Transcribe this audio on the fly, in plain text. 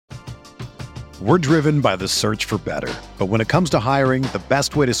We're driven by the search for better. But when it comes to hiring, the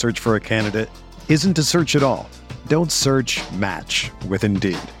best way to search for a candidate isn't to search at all. Don't search, match with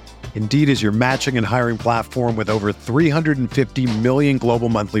Indeed. Indeed is your matching and hiring platform with over 350 million global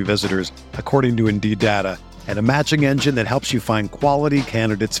monthly visitors, according to Indeed data, and a matching engine that helps you find quality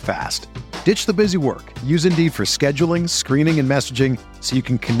candidates fast. Ditch the busy work. Use Indeed for scheduling, screening, and messaging so you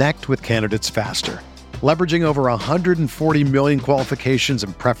can connect with candidates faster. Leveraging over 140 million qualifications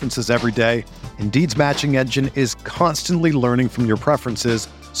and preferences every day, Indeed's matching engine is constantly learning from your preferences,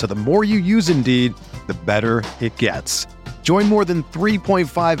 so the more you use Indeed, the better it gets. Join more than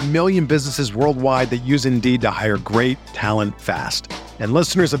 3.5 million businesses worldwide that use Indeed to hire great talent fast. And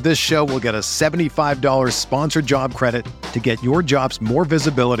listeners of this show will get a $75 sponsored job credit to get your jobs more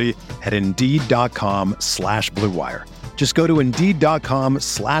visibility at Indeed.com/Blue Wire. Just go to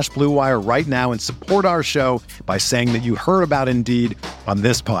Indeed.com/Blue Wire right now and support our show by saying that you heard about Indeed on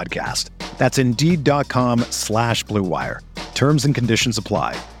this podcast. That's Indeed.com/Blue Wire. Terms and conditions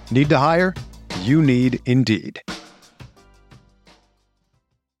apply. Need to hire? You need Indeed.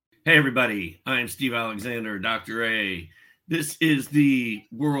 Hey everybody, I'm Steve Alexander, Dr. A. This is the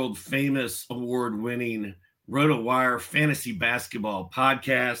world famous award-winning RotoWire Fantasy Basketball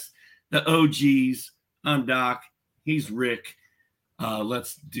Podcast, the OGs. I'm Doc. He's Rick.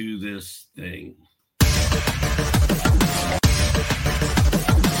 Let's do this thing.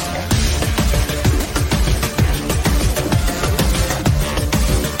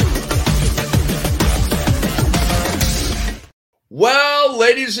 Well,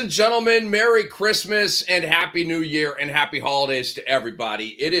 ladies and gentlemen, Merry Christmas and Happy New Year and Happy Holidays to everybody.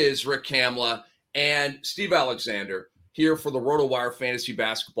 It is Rick Kamla and Steve Alexander here for the RotoWire Fantasy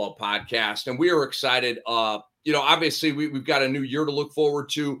Basketball Podcast. And we are excited. Obviously we've got a new year to look forward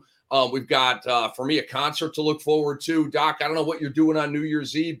to. We've got, for me, a concert to look forward to. Doc, I don't know what you're doing on New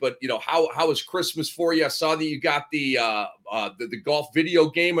Year's Eve, but, how is Christmas for you? I saw that you got the golf video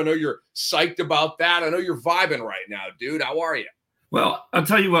game. I know you're psyched about that. I know you're vibing right now, dude. How are you? Well, I'll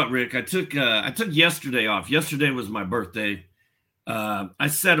tell you what, Rick. I took yesterday off. Yesterday was my birthday. I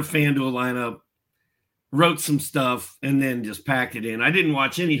set a FanDuel lineup, wrote some stuff, and then just packed it in. I didn't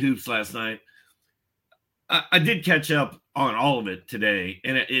watch any hoops last night. I did catch up on all of it today,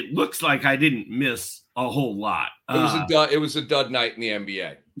 and it looks like I didn't miss a whole lot. It was a dud night in the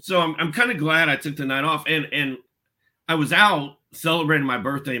NBA. So I'm kind of glad I took the night off, and I was out celebrating my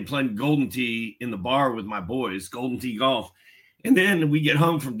birthday and playing Golden Tee in the bar with my boys, Golden Tee Golf. And then we get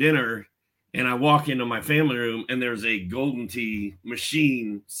home from dinner, and I walk into my family room, and there's a Golden Tee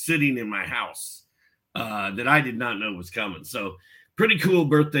machine sitting in my house that I did not know was coming. So pretty cool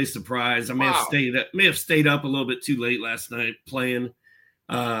birthday surprise. I may have stayed up a little bit too late last night playing.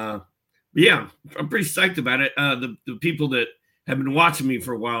 But yeah, I'm pretty psyched about it. The people that have been watching me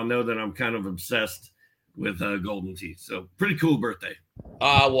for a while know that I'm kind of obsessed with Golden Tee. So pretty cool birthday.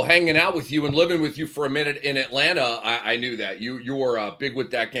 Well, hanging out with you and living with you for a minute in Atlanta, I knew that you were big with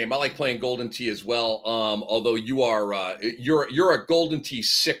that game. I like playing Golden Tee as well. Although you are you're a Golden Tee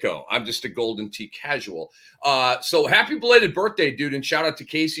sicko. I'm just a Golden Tee casual. So happy belated birthday, dude, and shout out to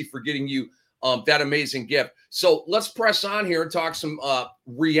Casey for getting you that amazing gift. So let's press on here and talk some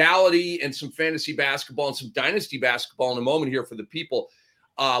reality and some fantasy basketball and some dynasty basketball in a moment here for the people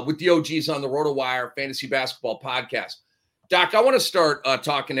with the OGs on the RotoWire Fantasy Basketball Podcast. Doc, I want to start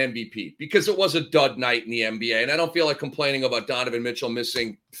talking MVP because it was a dud night in the NBA, and I don't feel like complaining about Donovan Mitchell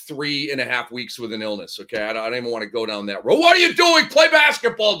missing 3.5 weeks with an illness, okay? I don't even want to go down that road. What are you doing? Play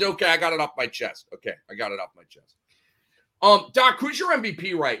basketball. Okay, I got it off my chest. Okay, I got it off my chest. Doc, who's your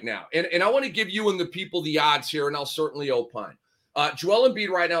MVP right now? And I want to give you and the people the odds here, and I'll certainly opine. Joel Embiid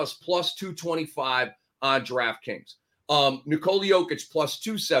right now is plus 225 on DraftKings. Nikola Jokic plus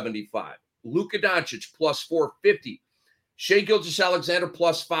 275. Luka Doncic plus 450. Shai Gilgeous-Alexander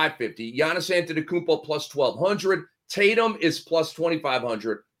plus 550. Giannis Antetokounmpo plus 1,200. Tatum is plus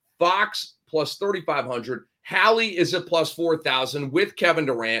 2,500. Fox plus 3,500. Hallie is at plus 4,000 with Kevin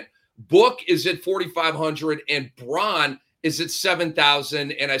Durant. Book is at 4,500. And Bron is at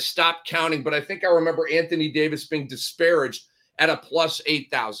 7,000. And I stopped counting, but I think I remember Anthony Davis being disparaged at a plus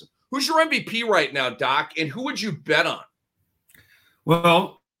 8,000. Who's your MVP right now, Doc? And who would you bet on?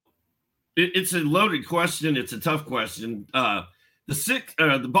 Well, it's a loaded question. It's a tough question. The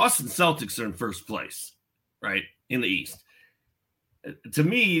Boston Celtics are in first place, right, in the East. To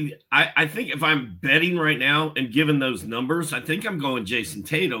me, I think if I'm betting right now and given those numbers, I think I'm going Jason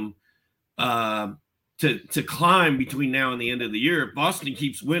Tatum to climb between now and the end of the year. If Boston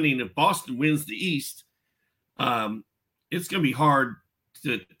keeps winning, if Boston wins the East, it's going to be hard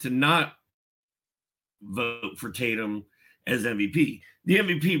to not vote for Tatum as MVP. the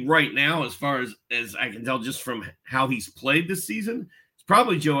MVP right now, as far as I can tell, just from how he's played this season, it's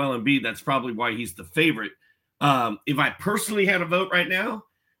probably Joel Embiid. That's probably why he's the favorite. If I personally had a vote right now,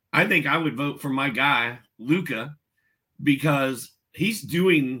 I think I would vote for my guy, Luka, because he's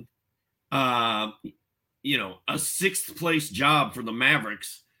doing, a sixth place job for the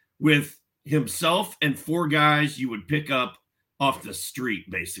Mavericks with himself and four guys you would pick up off the street,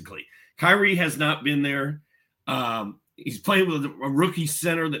 basically. Kyrie has not been there. He's playing with a rookie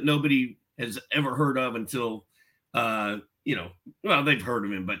center that nobody has ever heard of until, they've heard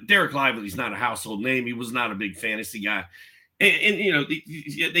of him, but Derek Lively's not a household name. He was not a big fantasy guy. And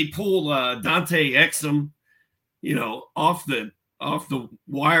they pulled Dante Exum, off the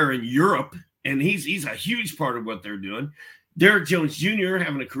wire in Europe, and he's a huge part of what they're doing. Derek Jones Jr.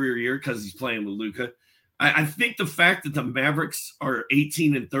 having a career year because he's playing with Luka. I think the fact that the Mavericks are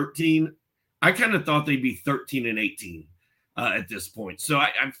 18-13, I kind of thought they'd be 13-18 at this point. So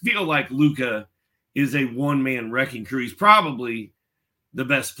I feel like Luka is a one-man wrecking crew. He's probably the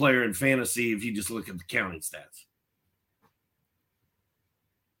best player in fantasy if you just look at the counting stats.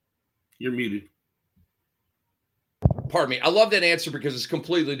 You're muted. Pardon me. I love that answer because it's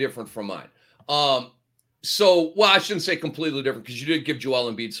completely different from mine. I shouldn't say completely different because you did give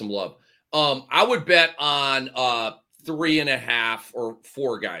Joel Embiid some love. I would bet on 3.5 or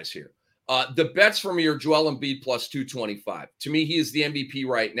 4 guys here. The bets for me are Joel Embiid plus 225. To me, he is the MVP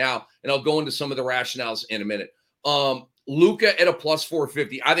right now, and I'll go into some of the rationales in a minute. Luka at a plus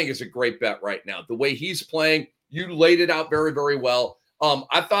 450, I think is a great bet right now. The way he's playing, you laid it out very, very well.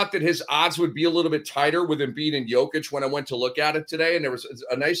 I thought that his odds would be a little bit tighter with Embiid and Jokic when I went to look at it today, and there was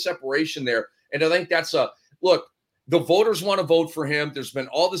a nice separation there. And I think that's look, the voters want to vote for him. There's been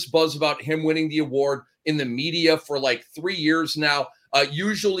all this buzz about him winning the award in the media for like 3 years now.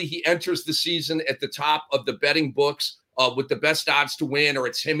 Usually he enters the season at the top of the betting books with the best odds to win, or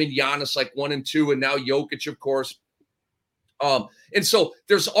it's him and Giannis like 1 and 2, and now Jokic, of course. And so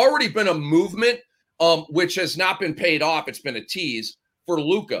there's already been a movement which has not been paid off. It's been a tease for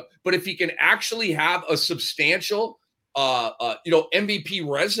Luka. But if he can actually have a substantial, MVP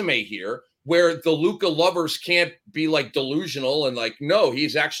resume here, where the Luka lovers can't be like delusional and like, no,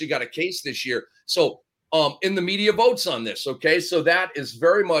 he's actually got a case this year. So in the media votes on this, okay? So that is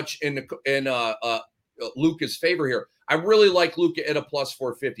very much in Luka's favor here. I really like Luka at a plus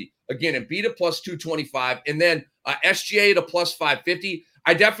 450. Again, Embiid at plus 225, and then SGA at a plus 550.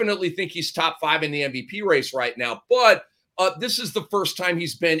 I definitely think he's top 5 in the MVP race right now, but this is the first time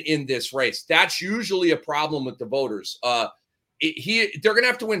he's been in this race. That's usually a problem with the voters. They're going to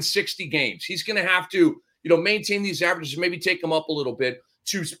have to win 60 games. He's going to have to, maintain these averages, maybe take them up a little bit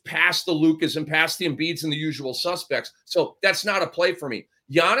to pass the Lukas and pass the Embiids and the usual suspects. So that's not a play for me.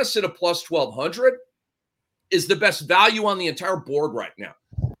 Giannis at a plus 1,200 is the best value on the entire board right now.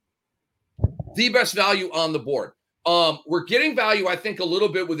 The best value on the board. We're getting value, I think, a little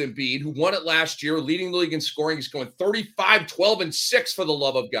bit with Embiid, who won it last year, leading the league in scoring. He's going 35, 12, and 6 for the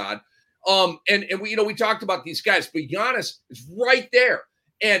love of God. And we talked about these guys, but Giannis is right there.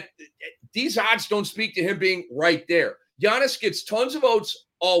 And these odds don't speak to him being right there. Giannis gets tons of votes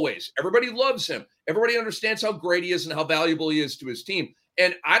always. Everybody loves him. Everybody understands how great he is and how valuable he is to his team.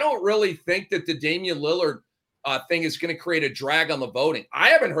 And I don't really think that the Damian Lillard thing is going to create a drag on the voting. I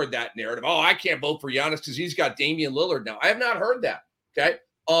haven't heard that narrative. Oh, I can't vote for Giannis because he's got Damian Lillard now. I have not heard that. Okay.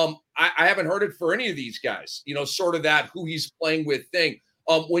 I haven't heard it for any of these guys, sort of that who he's playing with thing.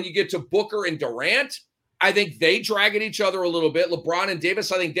 When you get to Booker and Durant, I think they drag at each other a little bit. LeBron and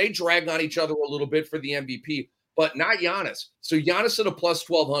Davis, I think they drag on each other a little bit for the MVP, but not Giannis. So Giannis at a plus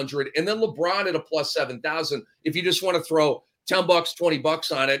 1,200, and then LeBron at a plus 7,000. If you just want to throw $10,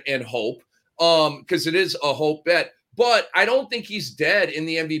 $20 on it and hope, because it is a hope bet. But I don't think he's dead in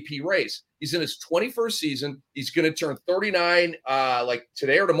the MVP race. He's in his 21st season. He's going to turn 39 like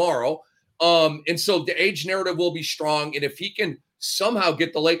today or tomorrow. And so the age narrative will be strong. And if he can somehow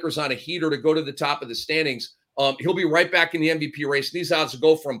get the Lakers on a heater to go to the top of the standings, he'll be right back in the MVP race. These odds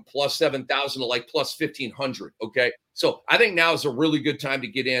will go from plus 7,000 to like plus 1,500. Okay. So I think now is a really good time to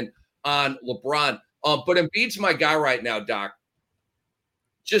get in on LeBron. But Embiid's my guy right now, Doc.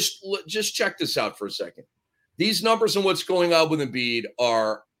 Just check this out for a second. These numbers and what's going on with Embiid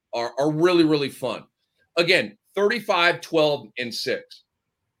are really, really fun. Again, 35, 12, and 6.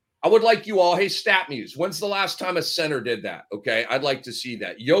 I would like you all, hey, StatMuse, when's the last time a center did that? Okay, I'd like to see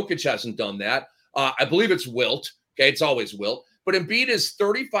that. Jokic hasn't done that. I believe it's Wilt. Okay, it's always Wilt. But Embiid is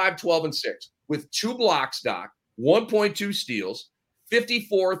 35, 12, and 6 with 2 blocks, Doc, 1.2 steals,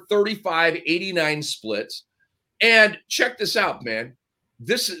 54, 35, 89 splits. And check this out, man.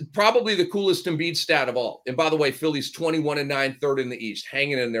 this is probably the coolest Embiid stat of all. And by the way, Philly's 21-9, third in the East,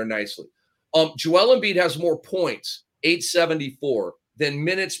 hanging in there nicely. Joel Embiid has more points, 874, than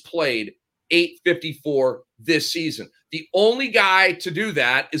minutes played, 854 this season. The only guy to do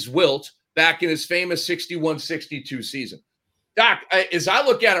that is Wilt back in his famous 61-62 season. Doc, as I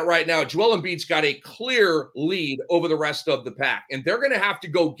look at it right now, Joel Embiid's got a clear lead over the rest of the pack, and they're going to have to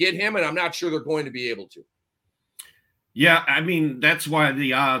go get him, and I'm not sure they're going to be able to. Yeah, I mean, that's why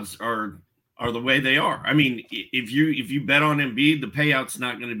the odds are the way they are. I mean, if you bet on Embiid, the payout's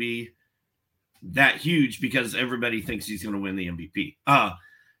not going to be that huge because everybody thinks he's going to win the MVP.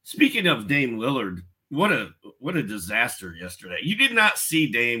 Speaking of Dame Lillard, what a disaster yesterday. You did not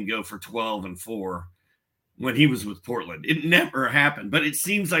see Dame go for 12 and 4 when he was with Portland. It never happened, but it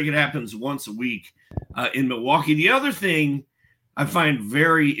seems like it happens once a week in Milwaukee. The other thing I find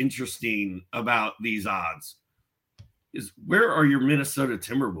very interesting about these odds is, where are your Minnesota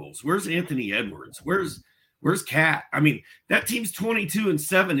Timberwolves? Where's Anthony Edwards? Where's Cat? I mean, that team's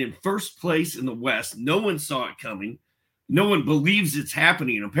 22-7 in first place in the West. No one saw it coming. No one believes it's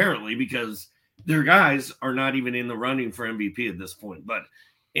happening, apparently, because their guys are not even in the running for MVP at this point. But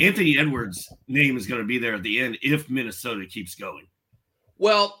Anthony Edwards' name is going to be there at the end if Minnesota keeps going.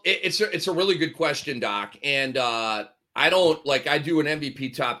 Well, it's a really good question, Doc. And I do an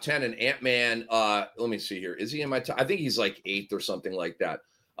MVP top 10, and Ant-Man, let me see here. Is he in my top? I think he's like 8th or something like that.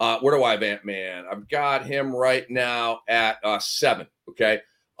 Where do I have Ant-Man? I've got him right now at 7. Okay.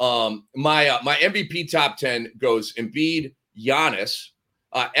 My MVP top 10 goes Embiid, Giannis,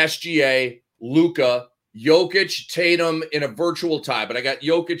 SGA, Luka, Jokic, Tatum in a virtual tie, but I got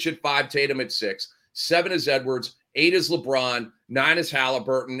Jokic at 5, Tatum at 6. 7 is Edwards, 8 is LeBron, 9 is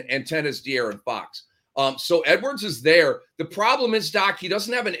Halliburton, and 10 is De'Aaron Fox. So Edwards is there. The problem is, Doc, he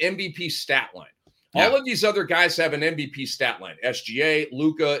doesn't have an MVP stat line. Yeah. All of these other guys have an MVP stat line. SGA,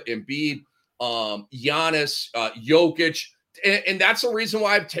 Luka, Embiid, Giannis, Jokic. And that's the reason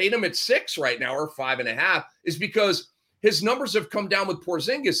why I have Tatum at 6 right now, or 5.5, is because his numbers have come down with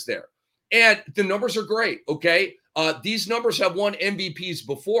Porzingis there. And the numbers are great, okay? These numbers have won MVPs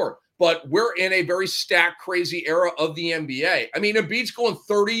before, but we're in a very stat crazy era of the NBA. I mean, Embiid's going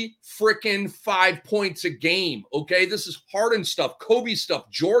 5 points a game, okay? This is Harden stuff, Kobe stuff,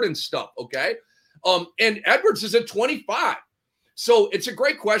 Jordan stuff, okay? And Edwards is at 25. So it's a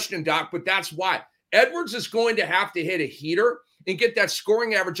great question, Doc, but that's why. Edwards is going to have to hit a heater and get that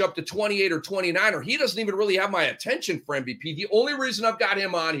scoring average up to 28 or 29, or he doesn't even really have my attention for MVP. The only reason I've got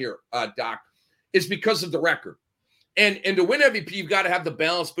him on here, Doc, is because of the record. And to win MVP, you've got to have the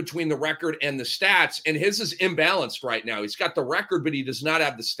balance between the record and the stats, and his is imbalanced right now. He's got the record, but he does not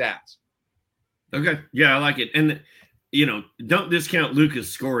have the stats. Okay. Yeah, I like it. And, don't discount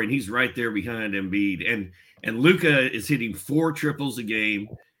Luka's scoring. He's right there behind Embiid. And Luka is hitting 4 triples a game.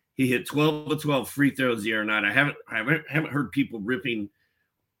 He hit 12 of 12 free throws the other night. I haven't heard people ripping.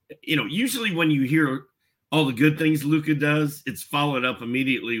 Usually when you hear all the good things Luka does, it's followed up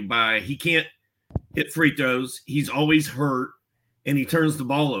immediately by he can't hit free throws. He's always hurt, and he turns the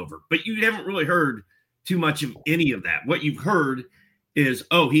ball over. But you haven't really heard too much of any of that. What you've heard is,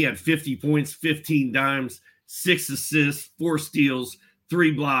 he had 50 points, 15 dimes, 6 assists, 4 steals,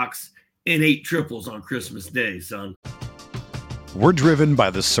 3 blocks, and 8 triples on Christmas Day, son. We're driven by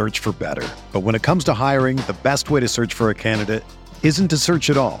the search for better. But when it comes to hiring, the best way to search for a candidate isn't to search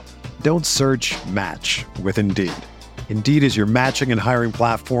at all. Don't search, match with Indeed. Indeed is your matching and hiring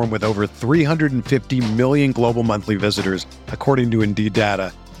platform with over 350 million global monthly visitors, according to Indeed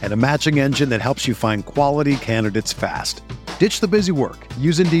data, and a matching engine that helps you find quality candidates fast. Ditch the busy work.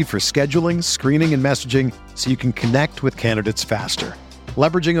 Use Indeed for scheduling, screening, and messaging so you can connect with candidates faster.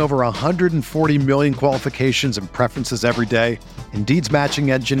 Leveraging over 140 million qualifications and preferences every day, Indeed's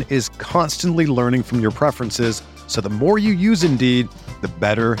matching engine is constantly learning from your preferences, so the more you use Indeed, the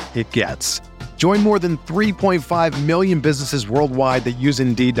better it gets. Join more than 3.5 million businesses worldwide that use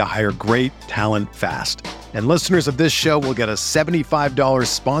Indeed to hire great talent fast. And listeners of this show will get a $75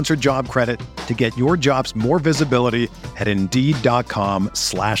 sponsored job credit to get your jobs more visibility at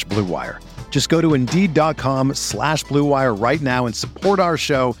Indeed.com/Blue Wire. Just go to Indeed.com/Blue Wire right now and support our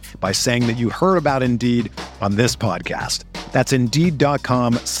show by saying that you heard about Indeed on this podcast. That's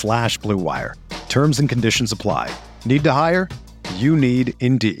Indeed.com/Blue Wire. Terms and conditions apply. Need to hire? You need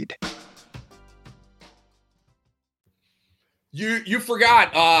Indeed. You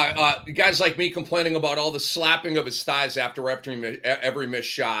forgot guys like me complaining about all the slapping of his thighs after every missed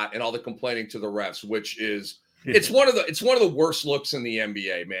shot and all the complaining to the refs, which is it's one of the worst looks in the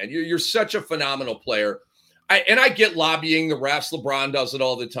NBA, man. You're such a phenomenal player. I get lobbying the refs. LeBron does it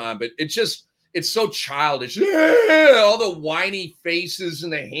all the time, but it's so childish. All the whiny faces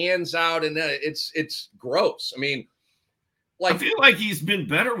and the hands out, and it's gross. I mean, I feel like he's been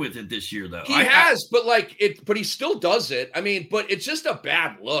better with it this year, though. He has, but he still does it. I mean, but it's just a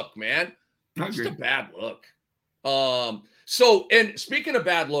bad look, man. It's just a bad look. So, and speaking of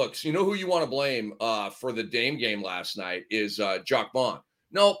bad looks, you know who you want to blame for the Dame game last night is Jock Vaughn.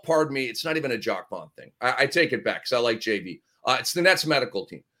 No, pardon me. It's not even a Jock Vaughn thing. I take it back because I like JV. It's the Nets medical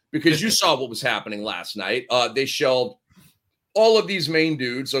team, because you saw what was happening last night. They shelved all of these main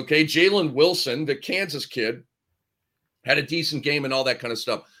dudes, okay? Jalen Wilson, the Kansas kid, had a decent game and all that kind of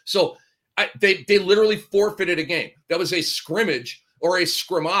stuff. So they literally forfeited a game. That was a scrimmage or a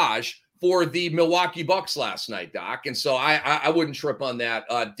scrimmage for the Milwaukee Bucks last night, Doc. And so I wouldn't trip on that.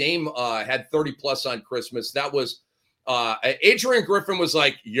 Dame had 30 plus on Christmas. That was Adrian Griffin was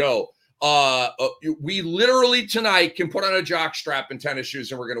like, yo, we literally tonight can put on a jock strap and tennis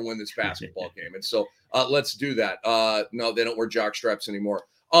shoes and we're going to win this basketball game. And so let's do that. No, they don't wear jock straps anymore.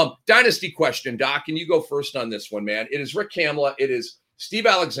 Dynasty question, Doc, and you go first on this one, man. It is Rick Kamla. It is Steve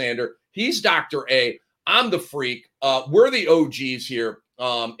Alexander. He's Dr. A. I'm the freak. We're the OGs here.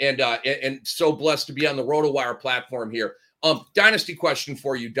 And so blessed to be on the RotoWire platform here. Dynasty question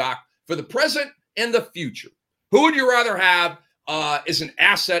for you, Doc. For the present and the future, who would you rather have as an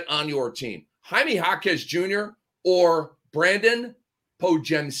asset on your team? Jaime Jaquez Jr. or Brandon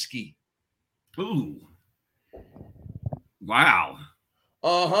Podziemski? Ooh. Wow.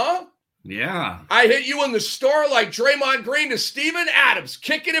 Uh-huh. Yeah. I hit you in the store like Draymond Green to Steven Adams,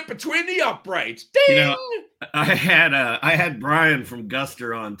 kicking it between the uprights. Ding! You know, I had Brian from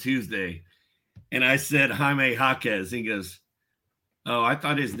Guster on Tuesday, and I said Jaime Jaquez. He goes, "Oh, I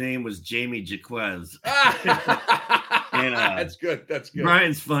thought his name was Jamie Jaquez." And, that's good. That's good.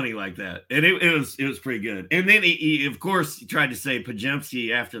 Brian's funny like that, and it was pretty good. And then he of course he tried to say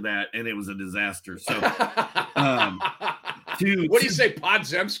Podziemski after that, and it was a disaster. So, what do you say,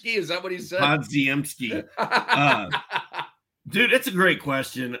 Podziemski? Is that what he said? Podziemski. Dude, that's a great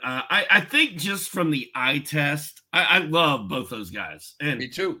question. I think just from the eye test, I love both those guys. And me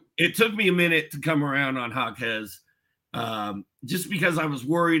too. It took me a minute to come around on Jaquez, just because I was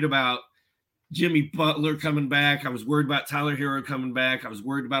worried about Jimmy Butler coming back. I was worried about Tyler Hero coming back. I was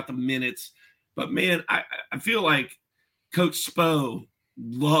worried about the minutes. But, man, I feel like Coach Spo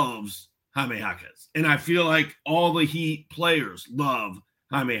loves Jaime Jaquez. And I feel like all the Heat players love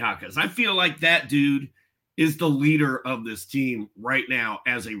Jaime Jaquez. I feel like that dude is the leader of this team right now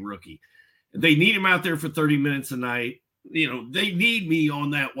as a rookie. They need him out there for 30 minutes a night. You know, they need me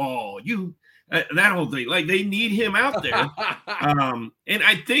on that wall. That whole thing. Like, they need him out there. And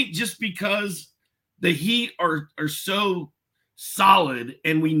I think just because the Heat are so solid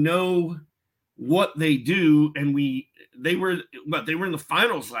and we know what they do, and they were in the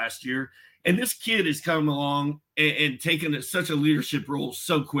finals last year, and this kid has come along and taken such a leadership role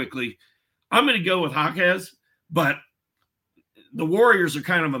so quickly. I'm going to go with Jaquez, but the Warriors are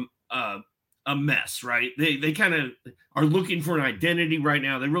kind of a mess, right? They kind of are looking for an identity right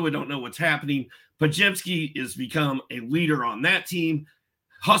now. They really don't know what's happening. Podziemski has become a leader on that team.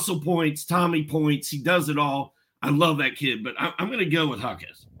 Hustle points, Tommy points. He does it all. I love that kid, but I'm going to go with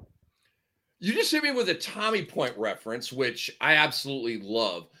Jaquez. You just hit me with a Tommy point reference, which I absolutely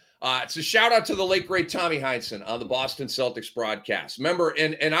love. It's a shout out to the late, great Tommy Heinsohn on the Boston Celtics broadcast. Remember,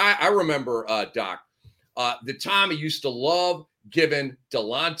 and I remember, Doc, that Tommy used to love giving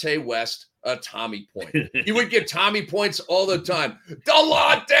Delonte West a Tommy point. He would get Tommy points all the time.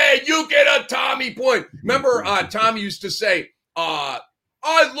 Delonte, you get a Tommy point. Remember, Tommy used to say, I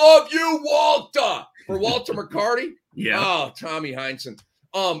love you, Walter, for Walter McCarty. Yeah. Oh, Tommy Heinsohn.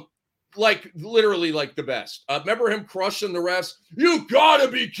 Like literally like the best. Remember him crushing the refs? You gotta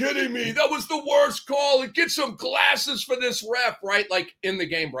be kidding me. That was the worst call. And get some glasses for this ref, right? Like in the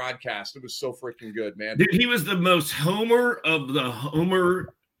game broadcast. It was so freaking good, man. Dude, he was the most homer of the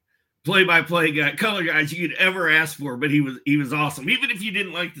homer play-by-play guy, color guys you could ever ask for, but he was awesome. Even if you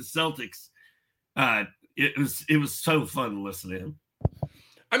didn't like the Celtics, it was so fun to listen to him.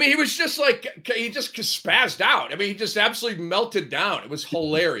 I mean, he was just like, he just spazzed out. I mean, he just absolutely melted down. It was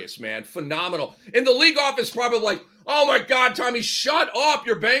hilarious, man. Phenomenal. In the league office, probably like, oh my God, Tommy, shut up.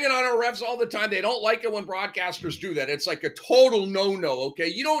 You're banging on our refs all the time. They don't like it when broadcasters do that. It's like a total no-no, okay?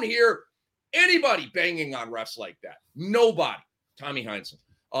 You don't hear anybody banging on refs like that. Nobody. Tommy Heinsohn.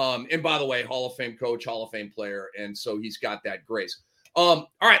 And by the way, Hall of Fame coach, Hall of Fame player. And so he's got that grace. All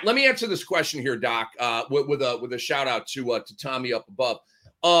right, let me answer this question here, Doc, with a shout out to Tommy up above.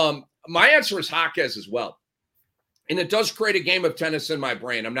 My answer is Jaquez as well. And it does create a game of tennis in my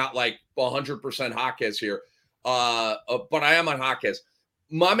brain. I'm not like 100% Jaquez here, but I am on Jaquez.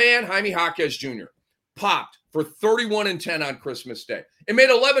 My man, Jaime Jaquez Jr., popped for 31 and 10 on Christmas Day and made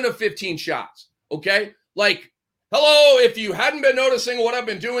 11 of 15 shots. Okay? Like, hello, if you hadn't been noticing what I've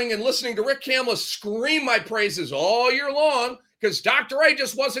been doing and listening to Rick Kamla scream my praises all year long because Dr. A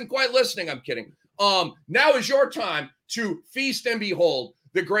just wasn't quite listening. I'm kidding. Now is your time to feast and behold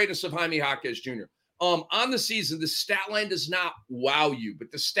the greatness of Jaime Jaquez Jr. On the season, the stat line does not wow you,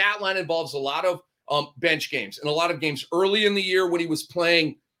 but the stat line involves a lot of bench games and a lot of games early in the year when he was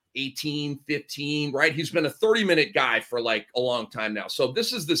playing 18, 15, right? He's been a 30-minute guy for like a long time now. So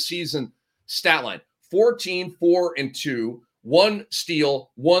this is the season stat line. 14, 4, and 2, 1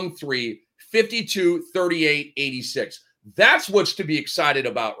 steal, 1 3, 52, 38, 86. That's what's to be excited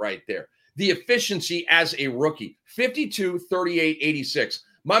about right there. The efficiency as a rookie, 52, 38, 86.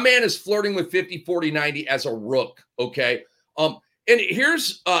 My man is flirting with 50, 40, 90 as a rook, okay? And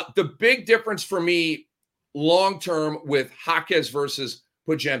here's the big difference for me long-term with Jaquez versus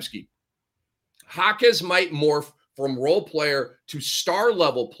Podziemski. Jaquez might morph from role player to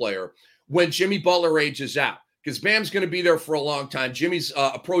star-level player when Jimmy Butler ages out, because Bam's going to be there for a long time. Jimmy's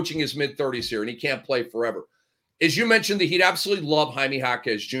approaching his mid-30s here, and he can't play forever. As you mentioned, that he'd absolutely love Jaime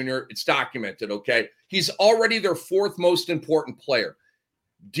Jaquez Jr. It's documented, okay? He's already their 4th most important player.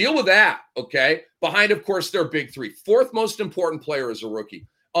 Deal with that, okay? Behind, of course, their big 3. 4th most important player is a rookie.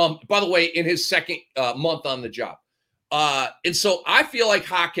 By the way, in his 2nd month on the job. And so I feel like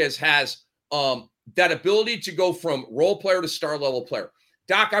Jaquez has that ability to go from role player to star-level player.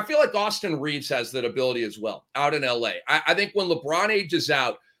 Doc, I feel like Austin Reeves has that ability as well out in L.A. I think when LeBron ages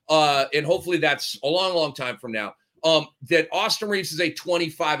out, and hopefully that's a long, long time from now, that Austin Reeves is a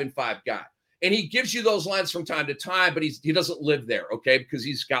 25-5 guy. And he gives you those lines from time to time, but he doesn't live there, okay, because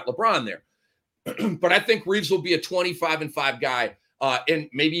he's got LeBron there. But I think Reeves will be a 25-5 guy, and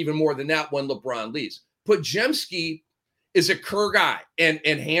maybe even more than that when LeBron leaves. Podziemski is a Kerr guy and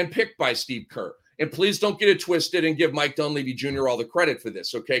handpicked by Steve Kerr. And please don't get it twisted and give Mike Dunleavy Jr. all the credit for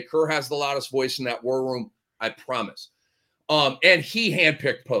this, okay? Kerr has the loudest voice in that war room, I promise. And he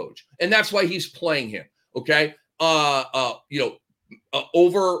handpicked Poge, and that's why he's playing him, okay?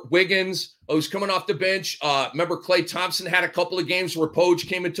 Over Wiggins, who's coming off the bench. Remember, Klay Thompson had a couple of games where Poge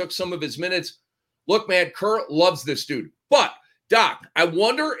came and took some of his minutes. Look, man, Kerr loves this dude. But, Doc, I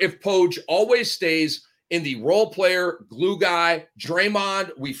wonder if Poge always stays in the role player, glue guy.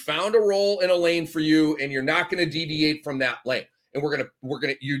 Draymond, we found a role in a lane for you, and you're not going to deviate from that lane. And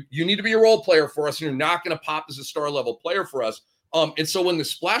you need to be a role player for us, and you're not going to pop as a star level player for us. And so when the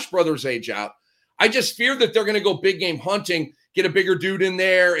Splash Brothers age out, I just fear that they're going to go big game hunting, get a bigger dude in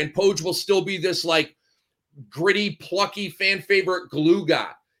there, and Poge will still be this like gritty, plucky, fan favorite glue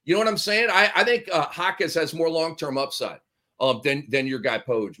guy. You know what I'm saying? I think Jaquez has more long-term upside than your guy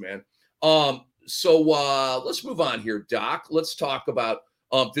Poge, man. So let's move on here, Doc. Let's talk about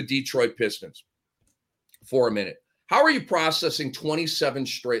the Detroit Pistons for a minute. How are you processing 27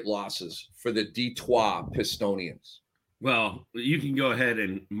 straight losses for the Detroit Pistonians? Well, you can go ahead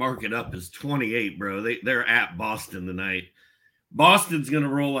and mark it up as 28, bro. They're at Boston tonight. Boston's going to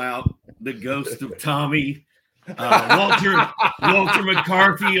roll out the ghost of Tommy. Walter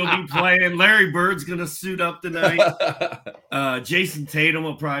McCarthy will be playing. Larry Bird's going to suit up tonight. Jason Tatum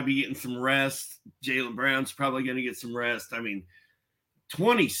will probably be getting some rest. Jaylen Brown's probably going to get some rest. I mean,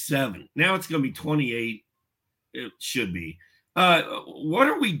 27. Now it's going to be 28. It should be. What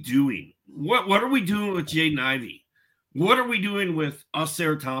are we doing? What are we doing with Jaden Ivey? What are we doing with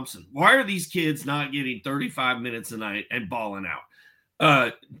Oscar Thompson? Why are these kids not getting 35 minutes a night and balling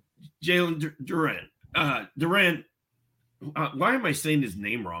out? Jalen Duren. Why am I saying his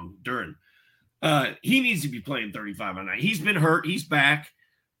name wrong? Duren. He needs to be playing 35 a night. He's been hurt. He's back.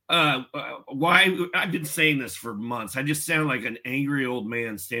 Why? I've been saying this for months. I just sound like an angry old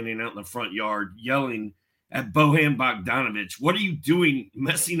man standing out in the front yard yelling at Bojan Bogdanovic. What are you doing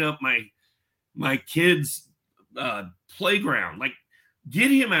messing up my kids' playground? Like,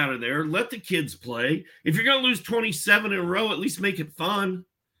 get him out of there. Let the kids play. If you're going to lose 27 in a row, at least make it fun.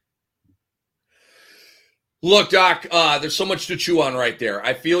 Look, Doc, there's so much to chew on right there.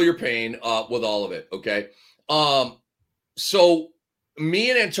 I feel your pain with all of it, okay? So me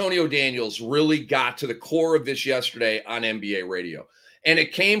and Antonio Daniels really got to the core of this yesterday on NBA radio. And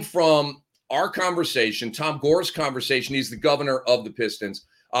it came from our conversation, Tom Gore's conversation. He's the governor of the Pistons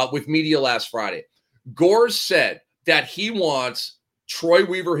with media last Friday. Gore said that he wants Troy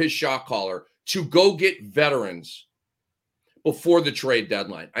Weaver, his shot caller, to go get veterans before the trade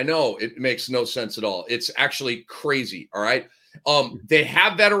deadline. I know it makes no sense at all. It's actually crazy, all right? They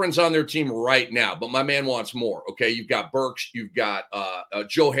have veterans on their team right now, but my man wants more, okay? You've got Burks, you've got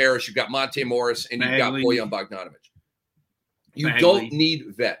Joe Harris, you've got Monte Morris, and you've got Bojan Bogdanovic. You don't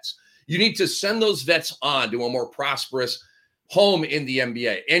need vets. You need to send those vets on to a more prosperous home in the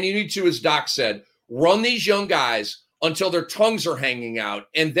NBA. And you need to, as Doc said, run these young guys until their tongues are hanging out,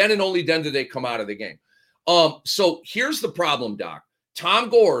 and then and only then do they come out of the game. So here's the problem, Doc. Tom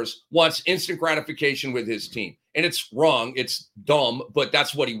Gores wants instant gratification with his team, and it's wrong. It's dumb, but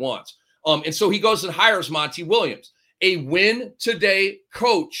that's what he wants. And so he goes and hires Monty Williams, a win today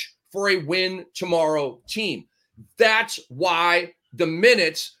coach for a win tomorrow team. That's why the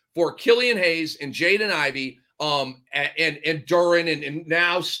minutes for Killian Hayes and Jaden Ivey and Duran and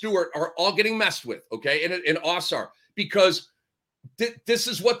now Stewart are all getting messed with, okay, and Osar, because this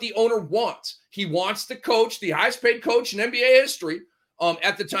is what the owner wants. He wants the coach, the highest paid coach in NBA history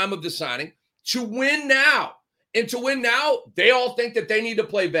at the time of the signing, to win now. And to win now, they all think that they need to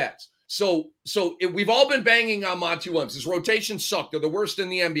play vets. So we've all been banging on Monty Williams. His rotation sucked. They're the worst in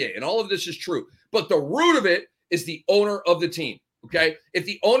the NBA. And all of this is true. But the root of it is the owner of the team. Okay. If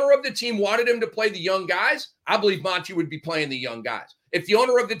the owner of the team wanted him to play the young guys, I believe Monty would be playing the young guys. If the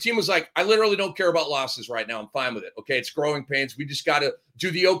owner of the team was like, I literally don't care about losses right now, I'm fine with it. Okay. It's growing pains. We just got to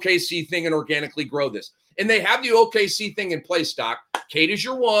do the OKC thing and organically grow this. And they have the OKC thing in place, Doc. Cade is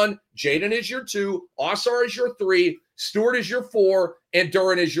your 1, Jaden is your 2, Osar is your 3, Stewart is your 4, and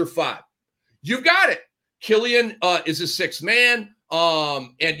Duran is your 5. You've got it. Killian is a 6th man.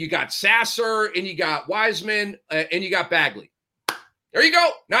 And you got Sasser, and you got Wiseman, and you got Bagley. There you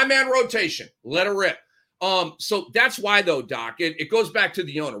go. 9-man rotation. Let it rip. So that's why, though, Doc, it goes back to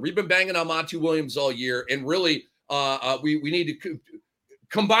the owner. We've been banging on Monty Williams all year, and really we need to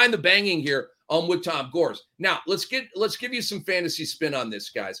combine the banging here with Tom Gores. Now, let's give you some fantasy spin on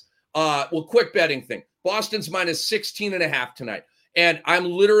this, guys. Well, quick betting thing. Boston's minus 16.5 tonight. And I'm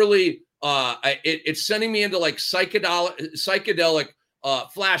literally it's sending me into like psychedelic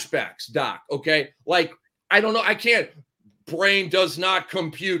flashbacks, Doc. Okay. Like, I don't know. I can't. Brain does not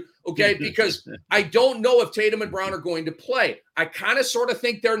compute. Okay. Because I don't know if Tatum and Brown are going to play. I kind of sort of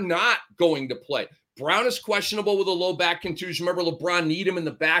think they're not going to play. Brown is questionable with a low back contusion. Remember, LeBron kneed him in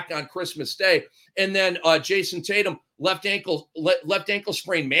the back on Christmas Day. And then Jason Tatum, left ankle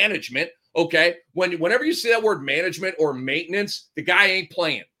sprain management. Okay. Whenever you see that word management or maintenance, the guy ain't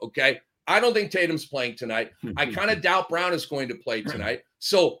playing. Okay. I don't think Tatum's playing tonight. I kind of doubt Brown is going to play tonight.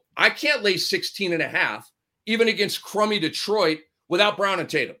 So I can't lay 16.5, even against crummy Detroit, without Brown and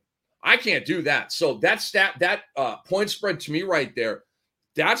Tatum. I can't do that. So that point spread to me right there,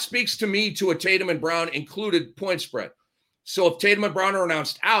 that speaks to me to a Tatum and Brown included point spread. So if Tatum and Brown are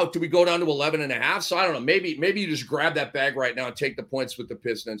announced out, do we go down to 11.5? So I don't know. Maybe you just grab that bag right now and take the points with the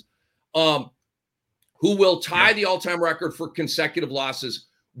Pistons. Who will tie the all-time record for consecutive losses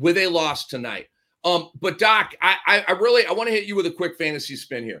with a loss tonight. But Doc, I want to hit you with a quick fantasy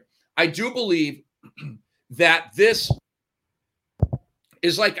spin here. I do believe that this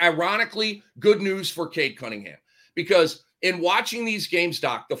is like ironically good news for Cade Cunningham, because in watching these games,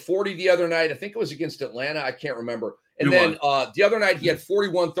 Doc, the 40 the other night, I think it was against Atlanta. I can't remember. And then the other night he had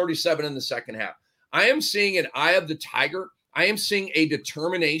 41-37 in the second half. I am seeing an eye of the tiger. I am seeing a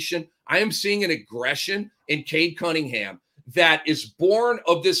determination. I am seeing an aggression in Cade Cunningham that is born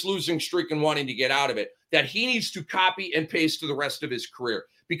of this losing streak and wanting to get out of it, that he needs to copy and paste to the rest of his career,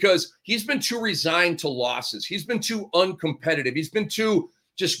 because he's been too resigned to losses. He's been too uncompetitive. He's been too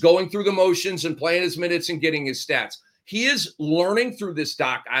just going through the motions and playing his minutes and getting his stats. He is learning through this,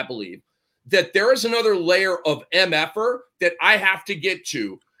 Doc, I believe, that there is another layer of MFer that I have to get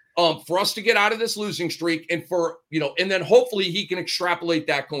to for us to get out of this losing streak, and and then hopefully he can extrapolate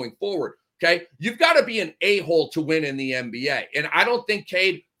that going forward. Okay. You've got to be an a-hole to win in the NBA. And I don't think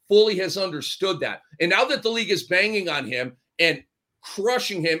Cade fully has understood that. And now that the league is banging on him and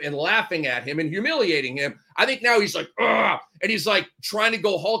crushing him and laughing at him and humiliating him, I think now he's like, ugh, and he's like trying to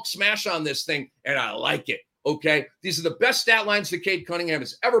go Hulk smash on this thing. And I like it. Okay. These are the best stat lines that Cade Cunningham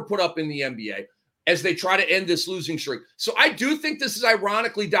has ever put up in the NBA as they try to end this losing streak. So I do think this is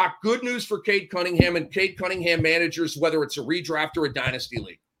ironically, Doc, good news for Cade Cunningham and Cade Cunningham managers, whether it's a redraft or a dynasty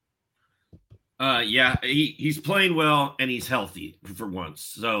league. He's playing well and he's healthy for once.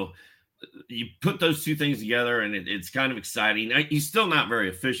 So you put those two things together and it's kind of exciting. He's still not very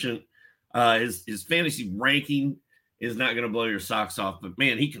efficient. His fantasy ranking is not going to blow your socks off, but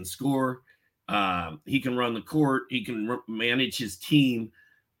man, he can score. He can run the court. He can manage his team.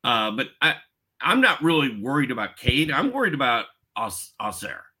 But I'm not really worried about Cade. I'm worried about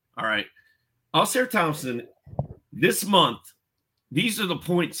Osir. All right. Osir Thompson this month, these are the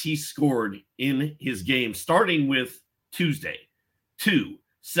points he scored in his game, starting with Tuesday: 2,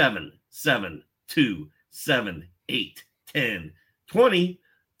 7, 7, 2, 7, 8, 10, 20,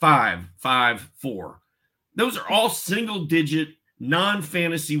 5, 5, 4. Those are all single-digit,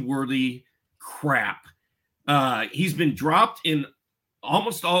 non-fantasy worthy crap. He's been dropped in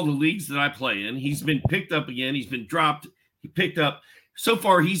almost all the leagues that I play in. He's been picked up again. He's been dropped. He picked up. So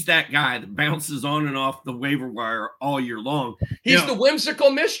far, he's that guy that bounces on and off the waiver wire all year long. He's the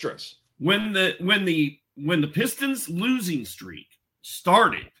whimsical mistress. When the Pistons losing streak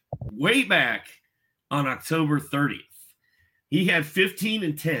started way back on October 30th, he had 15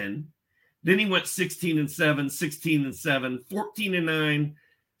 and 10. Then he went 16 and 7, 16 and 7, 14 and 9,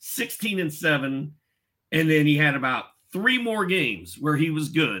 16 and 7. And then he had about 3 more games where he was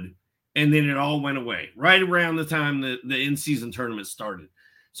good. And then it all went away right around the time the in-season tournament started.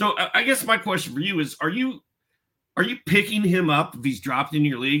 So I guess my question for you is, are you picking him up if he's dropped in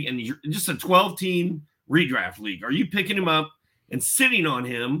your league and you're just a 12-team redraft league? Are you picking him up and sitting on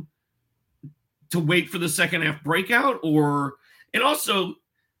him to wait for the second half breakout? And also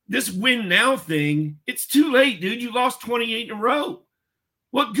this win now thing, it's too late, dude. You lost 28 in a row.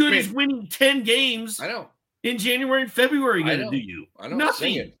 What good is winning 10 games in January and February going to do you? I know.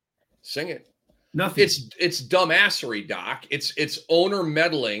 Nothing. Sing it. Nothing. It's dumbassery, Doc. It's owner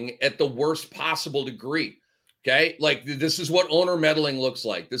meddling at the worst possible degree. Okay, like this is what owner meddling looks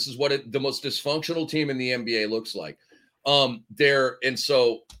like. This is what the most dysfunctional team in the NBA looks like. And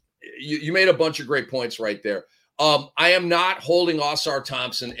so you made a bunch of great points right there. I am not holding Ausar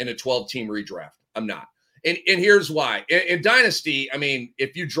Thompson in a 12-team redraft. I'm not. And here's why. In Dynasty, I mean,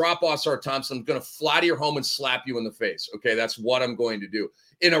 if you drop Ausar Thompson, I'm going to fly to your home and slap you in the face. Okay, that's what I'm going to do.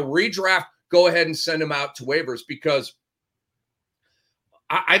 In a redraft, go ahead and send him out to waivers because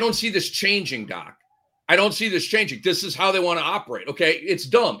I don't see this changing, Doc. I don't see this changing. This is how they want to operate. Okay, it's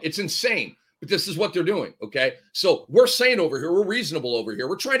dumb. It's insane. But this is what they're doing. Okay, so we're sane over here. We're reasonable over here.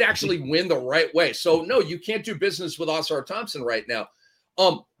 We're trying to actually win the right way. So no, you can't do business with Ausar Thompson right now.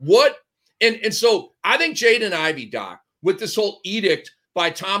 And so I think Jaden Ivey, Doc, with this whole edict by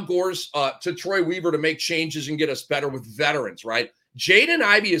Tom Gores to Troy Weaver to make changes and get us better with veterans, right? Jaden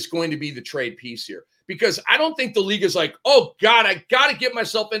Ivey is going to be the trade piece here because I don't think the league is like, oh God, I got to get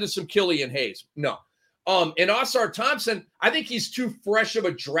myself into some Killian Hayes. No. And Ausar Thompson, I think he's too fresh of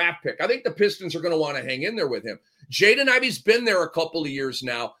a draft pick. I think the Pistons are going to want to hang in there with him. Jaden Ivey's been there a couple of years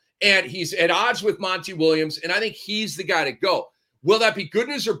now, and he's at odds with Monty Williams, and I think he's the guy to go. Will that be good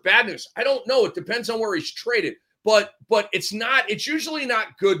news or bad news? I don't know. It depends on where he's traded. But it's usually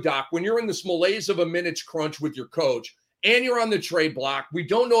not good, Doc, when you're in this malaise of a minutes crunch with your coach and you're on the trade block. We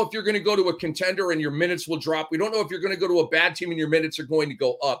don't know if you're going to go to a contender and your minutes will drop. We don't know if you're going to go to a bad team and your minutes are going to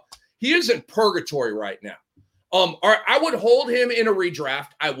go up. He is in purgatory right now. I would hold him in a redraft.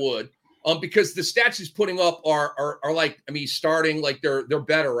 I would, because the stats he's putting up are like, I mean, he's starting like they're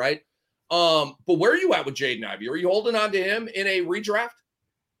better, right? But where are you at with Jaden Ivey? Are you holding on to him in a redraft?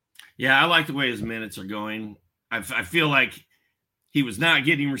 Yeah, I like the way his minutes are going. I feel like he was not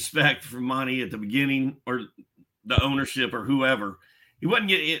getting respect from Monty at the beginning or the ownership or whoever. He wasn't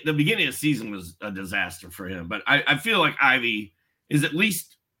getting the beginning of the season was a disaster for him. But I feel like Ivey is at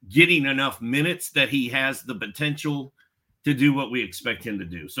least getting enough minutes that he has the potential to do what we expect him to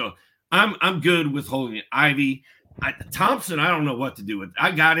do. So I'm good with holding it. Ivey. Thompson, I don't know what to do with.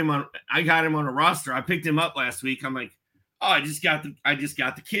 I got him on a roster. I picked him up last week. I'm like, oh, I just got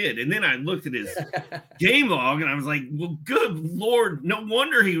the kid. And then I looked at his game log and I was like, well, good Lord, no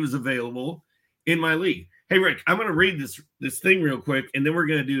wonder he was available in my league. Hey, Rick, I'm going to read this thing real quick, and then we're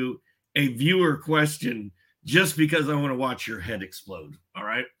going to do a viewer question just because I want to watch your head explode. All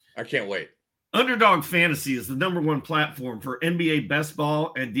right? I can't wait. Underdog Fantasy is the #1 platform for NBA best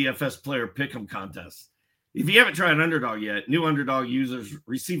ball and DFS player pick'em contests. If you haven't tried Underdog yet, new Underdog users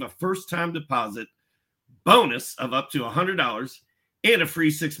receive a first-time deposit bonus of up to $100 and a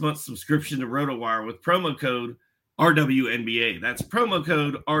free 6-month subscription to RotoWire with promo code RWNBA. That's promo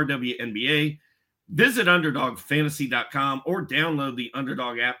code RWNBA. Visit UnderdogFantasy.com or download the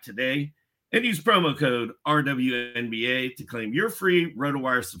Underdog app today and use promo code RWNBA to claim your free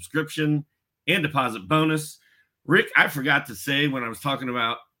RotoWire subscription and deposit bonus. Rick, I forgot to say when I was talking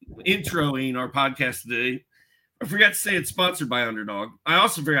about introing our podcast today, I forgot to say it's sponsored by Underdog. I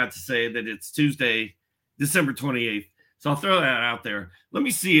also forgot to say that it's Tuesday, December 28th. So I'll throw that out there. Let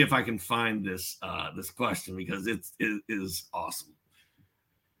me see if I can find this question because it is awesome.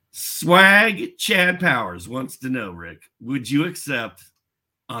 Swag Chad Powers wants to know, Rick, would you accept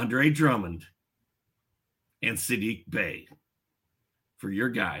Andre Drummond and Sadiq Bey for your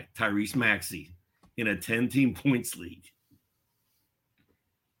guy, Tyrese Maxey, in a 10-team points league?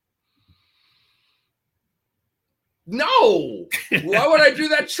 No. Why would I do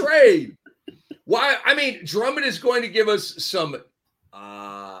that trade? Why? I mean, Drummond is going to give us some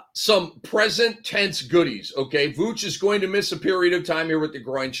some present tense goodies, okay? Vooch is going to miss a period of time here with the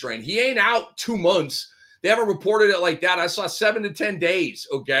groin strain. He ain't out 2 months. They haven't reported it like that. I saw 7 to 10 days,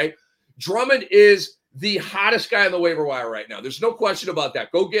 okay? Drummond is the hottest guy on the waiver wire right now. There's no question about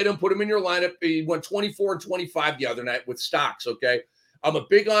that. Go get him, put him in your lineup. He went 24 and 25 the other night with stocks, okay? I'm a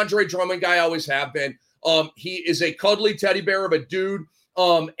big Andre Drummond guy, always have been. He is a cuddly teddy bear of a dude,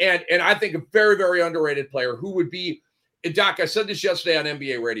 and I think a very, very underrated player who would be, Doc, I said this yesterday on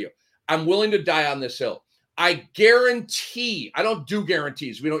NBA radio. I'm willing to die on this hill. I guarantee, I don't do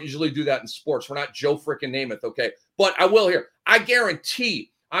guarantees. We don't usually do that in sports. We're not Joe frickin' Namath, okay? But I will here. I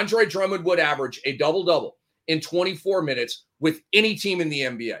guarantee Andre Drummond would average a double-double in 24 minutes with any team in the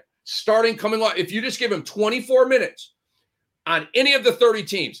NBA. Starting coming off, if you just give him 24 minutes on any of the 30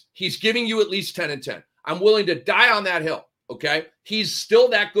 teams, he's giving you at least 10 and 10. I'm willing to die on that hill, okay? He's still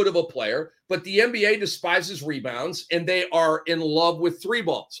that good of a player, but the NBA despises rebounds, and they are in love with 3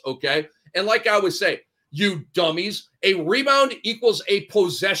 balls, okay? And like I always say, you dummies, a rebound equals a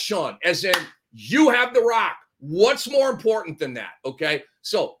possession, as in you have the rock. What's more important than that, okay?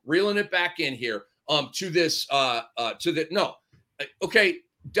 So reeling it back in here to this, okay,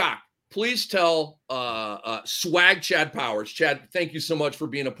 Doc, please tell Swag Chad Powers. Chad, thank you so much for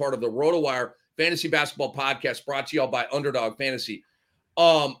being a part of the RotoWire Fantasy Basketball Podcast brought to y'all by Underdog Fantasy.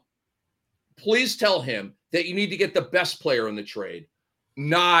 Please tell him that you need to get the best player in the trade,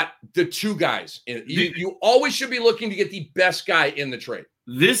 not the 2 guys. You always should be looking to get the best guy in the trade.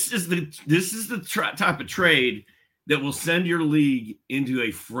 This is the type of trade that will send your league into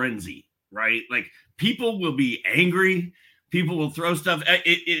a frenzy, right? Like, people will be angry. People will throw stuff.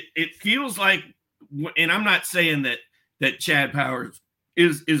 It feels like, and I'm not saying that Chad Powers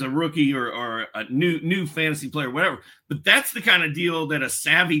is a rookie or a new fantasy player, whatever, but that's the kind of deal that a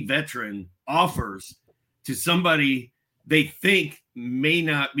savvy veteran offers to somebody they think may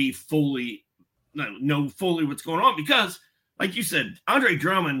not be fully what's going on. Because, like you said, Andre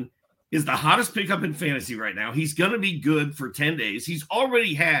Drummond is the hottest pickup in fantasy right now. He's going to be good for 10 days. He's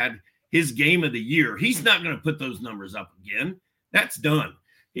already had his game of the year. He's not going to put those numbers up again. That's done.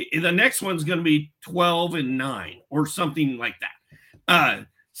 The next one's going to be 12 and 9 or something like that.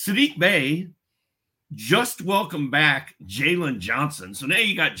 Sadiq Bey just welcomed back Jalen Johnson. So now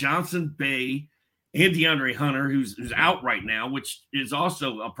you got Johnson, Bey, and DeAndre Hunter, who's out right now, which is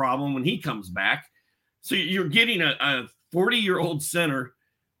also a problem when he comes back. So you're getting a 40-year-old center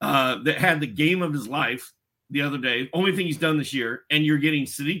that had the game of his life the other day, only thing he's done this year, and you're getting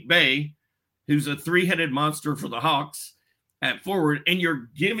Sadiq Bey, who's a 3-headed monster for the Hawks at forward, and you're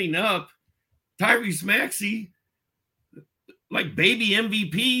giving up Tyrese Maxey, like baby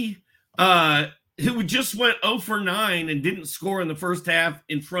MVP, who just went 0 for 9 and didn't score in the first half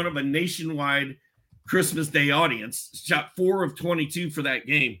in front of a nationwide Christmas Day audience. Shot 4 of 22 for that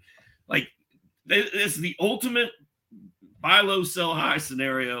game. Like, it's the ultimate buy low, sell high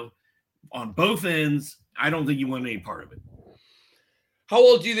scenario on both ends. I don't think you want any part of it. How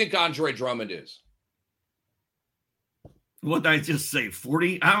old do you think Andre Drummond is? What did I just say?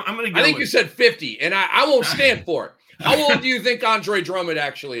 40? I'm going to go. I think you said 50, and I won't stand for it. How old do you think Andre Drummond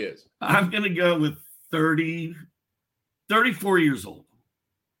actually is? I'm going to go with 34 years old.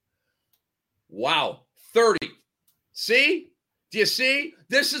 Wow. 30. See? Do you see?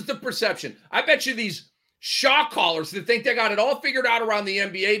 This is the perception. I bet you these shot callers that think they got it all figured out around the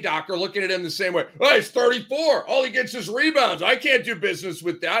NBA, Doc, are looking at him the same way. Oh, he's 34. All he gets is rebounds. I can't do business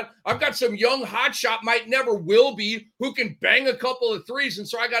with that. I've got some young hotshot, might never will be, who can bang a couple of threes, and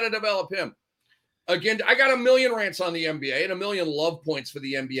so I got to develop him. Again, I got a million rants on the NBA and a million love points for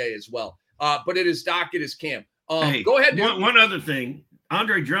the NBA as well. But it is Doc, it is Cam. Hey, go ahead, dude. One other thing.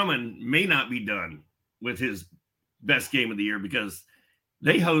 Andre Drummond may not be done with his best game of the year because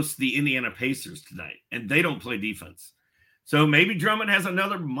they host the Indiana Pacers tonight, and they don't play defense. So maybe Drummond has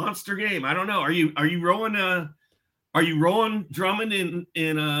another monster game. I don't know. Are you rolling Drummond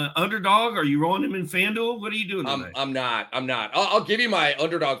in Underdog? Are you rolling him in FanDuel? What are you doing today? I'm not. I'll give you my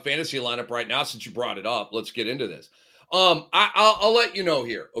Underdog fantasy lineup right now since you brought it up. Let's get into this. I'll let you know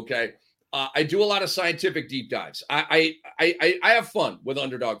here. Okay. I do a lot of scientific deep dives. I have fun with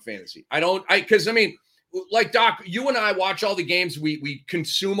Underdog fantasy. Because like Doc, you and I watch all the games. We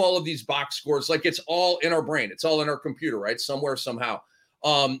consume all of these box scores. Like, it's all in our brain. It's all in our computer, right? Somewhere, somehow.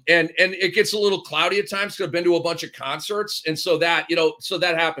 And it gets a little cloudy at times because I've been to a bunch of concerts. And so that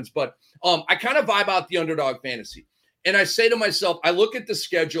happens. But I kind of vibe out the Underdog fantasy. And I say to myself, I look at the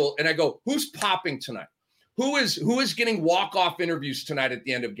schedule and I go, who's popping tonight? Who is getting walk-off interviews tonight at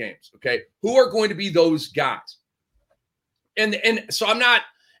the end of games? Okay. Who are going to be those guys? And so I'm not,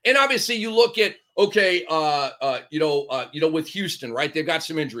 and obviously you look at okay, with Houston, right? They've got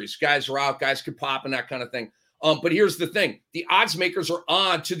some injuries. Guys are out, guys could pop and that kind of thing. But here's the thing. The odds makers are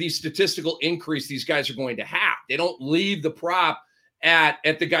on to the statistical increase these guys are going to have. They don't leave the prop at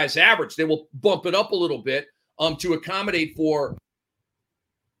the guy's average. They will bump it up a little bit to accommodate for,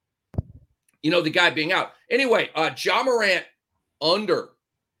 the guy being out. Anyway, Ja Morant under.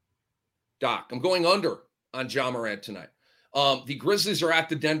 Doc, I'm going under on Ja Morant tonight. The Grizzlies are at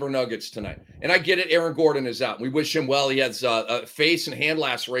the Denver Nuggets tonight. And I get it, Aaron Gordon is out. We wish him well. He has face and hand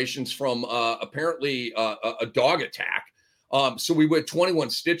lacerations from apparently a dog attack. So we went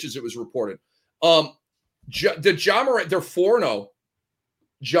 21 stitches, it was reported. Ja Morant, they're 4-0.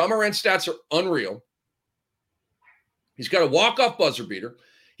 Ja Morant stats are unreal. He's got a walk-off buzzer beater.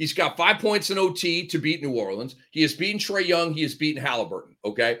 He's got 5 points in OT to beat New Orleans. He has beaten Trae Young. He has beaten Halliburton,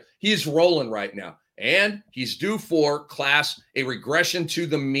 okay? He is rolling right now. And he's due for a regression to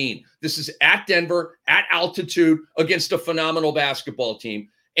the mean. This is at Denver, at altitude, against a phenomenal basketball team.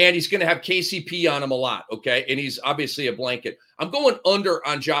 And he's going to have KCP on him a lot, okay? And he's obviously a blanket. I'm going under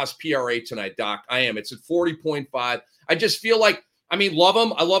on Ja's PRA tonight, Doc. I am. It's at 40.5. I just feel like, love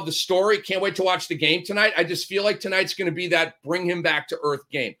him. I love the story. Can't wait to watch the game tonight. I just feel like tonight's going to be that bring him back to earth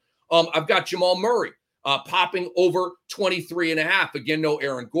game. I've got Jamal Murray popping over 23.5. Again, no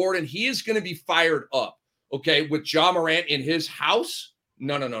Aaron Gordon. He is going to be fired up, okay, with Ja Morant in his house.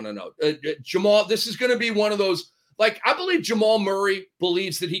 No. Jamal, this is going to be one of those, I believe Jamal Murray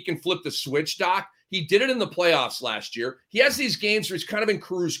believes that he can flip the switch, Doc. He did it in the playoffs last year. He has these games where he's kind of in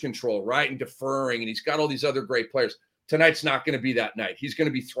cruise control, right, and deferring, and he's got all these other great players. Tonight's not going to be that night. He's going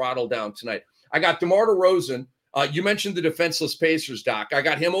to be throttled down tonight. I got DeMar DeRozan. You mentioned the defenseless Pacers, Doc. I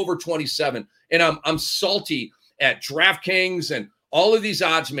got him over 27, and I'm salty at DraftKings and all of these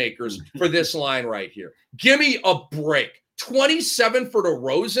odds makers for this line right here. Give me a break. 27 for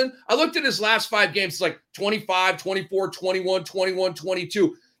DeRozan. I looked at his last 5 games. It's like 25, 24, 21, 21,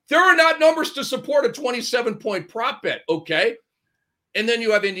 22. There are not numbers to support a 27-point prop bet, okay? And then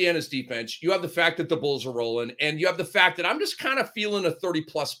you have Indiana's defense. You have the fact that the Bulls are rolling. And you have the fact that I'm just kind of feeling a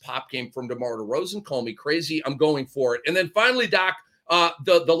 30-plus pop game from DeMar DeRozan. Call me crazy. I'm going for it. And then finally, Doc,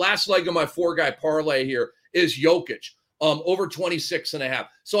 the last leg of my 4-guy parlay here is Jokic, over 26.5.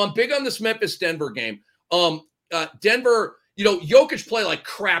 So I'm big on this Memphis-Denver game. Denver, Jokic played like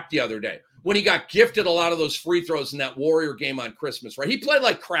crap the other day when he got gifted a lot of those free throws in that Warrior game on Christmas, right? He played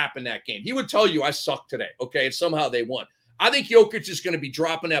like crap in that game. He would tell you, I suck today, okay? And somehow they won. I think Jokic is going to be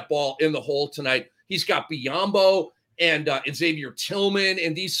dropping that ball in the hole tonight. He's got Biyombo and Xavier Tillman,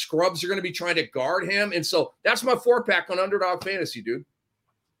 and these scrubs are going to be trying to guard him. And so that's my 4-pack on Underdog Fantasy, dude.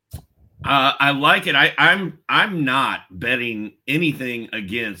 I like it. I'm not betting anything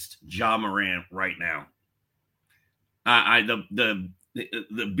against Ja Morant right now.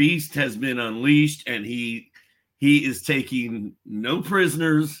 The beast has been unleashed, and he is taking no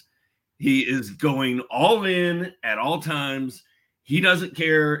prisoners. He is going all in at all times. He doesn't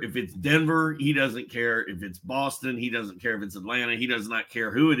care if it's Denver. He doesn't care if it's Boston. He doesn't care if it's Atlanta. He does not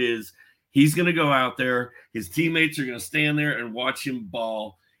care who it is. He's going to go out there. His teammates are going to stand there and watch him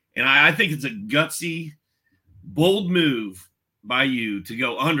ball. And I think it's a gutsy, bold move by you to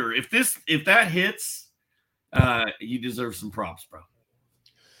go under. If that hits, you deserve some props, bro.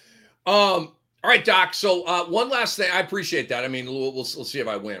 All right, Doc. So one last thing. I appreciate that. We'll see if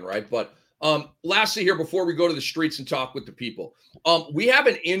I win, right? But lastly here, before we go to the streets and talk with the people, we have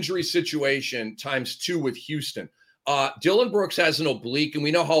an injury situation ×2 with Houston. Dylan Brooks has an oblique, and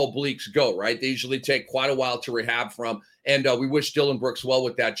we know how obliques go, right? They usually take quite a while to rehab from, and we wish Dylan Brooks well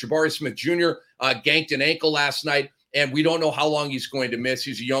with that. Jabari Smith Jr. Ganked an ankle last night, and we don't know how long he's going to miss.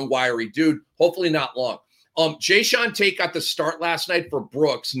 He's a young, wiry dude. Hopefully not long. Jayshawn Tate got the start last night for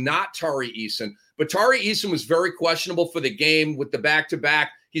Brooks, not Tari Eason. But Tari Eason was very questionable for the game with the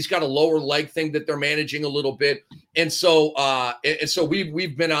back-to-back. He's got a lower leg thing that they're managing a little bit. And so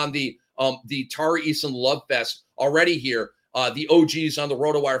we've been on the Tari Eason love fest already here. The OGs on the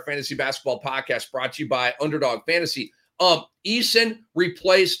RotoWire Fantasy Basketball Podcast, brought to you by Underdog Fantasy. Eason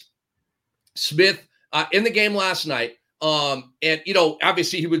replaced Smith in the game last night. And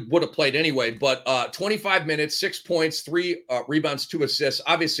obviously he would have played anyway, but 25 minutes, 6 points, 3 rebounds, 2 assists,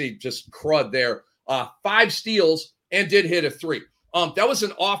 obviously just crud there, 5 steals, and did hit a 3. That was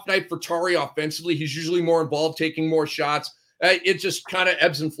an off night for Tari offensively. He's usually more involved, taking more shots. It just kind of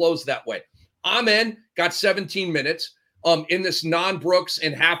ebbs and flows that way. Amen got 17 minutes in this non-Brooks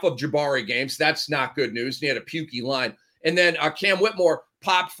and half of Jabari games. That's not good news. He had a pukey line. And then Cam Whitmore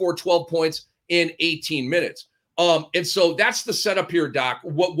popped for 12 points in 18 minutes. And so that's the setup here, Doc.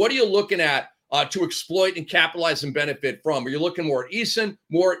 What are you looking at to exploit and capitalize and benefit from? Are you looking more at Eason,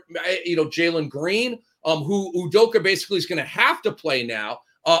 more, Jalen Green, who Udoka basically is going to have to play now,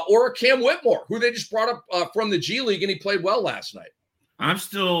 or Cam Whitmore, who they just brought up from the G League, and he played well last night? I'm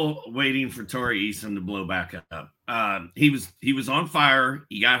still waiting for Tari Eason to blow back up. He was on fire.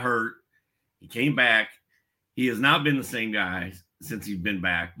 He got hurt. He came back. He has not been the same guy since he's been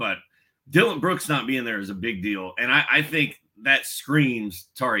back. But Dylan Brooks not being there is a big deal, and I think that screams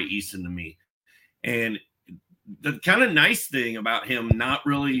Tari Eason to me. And the kind of nice thing about him not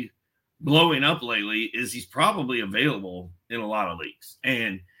really blowing up lately is he's probably available in a lot of leagues.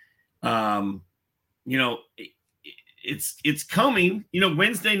 And, it's coming,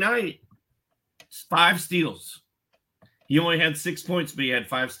 Wednesday night, 5 steals. He only had 6 points, but he had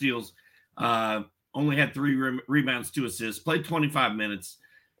 5 steals. Only had 3 rebounds, 2 assists, played 25 minutes.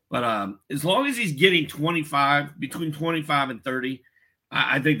 But as long as he's getting between 25 and 30,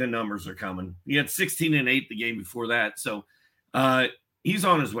 I think the numbers are coming. He had 16 and 8 the game before that. So he's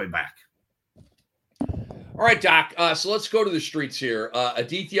on his way back. All right, Doc. So let's go to the streets here.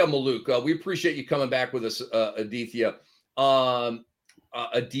 Aditya Maluk. We appreciate you coming back with us, Aditya.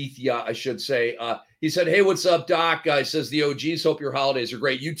 Aditya, I should say. He said, "Hey, what's up, Doc?" He says, "The OGs hope your holidays are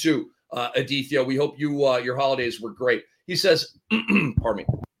great." You too, Aditya. We hope your holidays were great. He says, pardon me.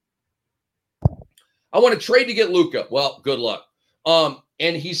 "I want to trade to get Luka." Well, good luck.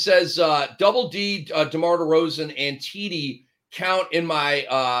 And he says, "Double D, DeMar DeRozan, and TD count in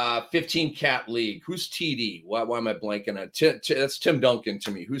my 15 cat league." Who's TD? Why am I blanking on? That's Tim Duncan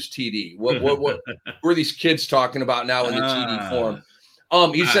to me. Who's TD? What who are these kids talking about now in the TD form?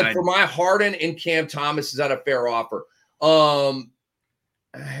 He said, "For my Harden and Cam Thomas, is that a fair offer?"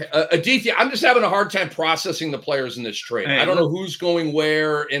 Aditya, I'm just having a hard time processing the players in this trade. Hey, I don't know who's going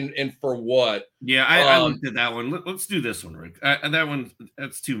where and for what. Yeah, I looked at that one. Let's do this one, Rick. That one,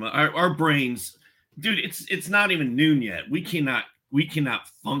 that's too much. Our brains, dude. It's not even noon yet. We cannot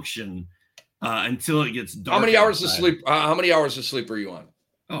function until it gets dark. How many hours of sleep? How many hours of sleep are you on?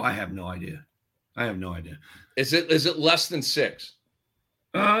 Oh, I have no idea. Is it less than 6?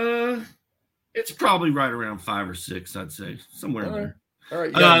 It's probably right around 5 or 6. I'd say somewhere in there. All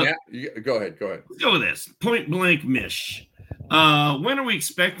right, go ahead. Let's go with this. Point blank, Mish. When are we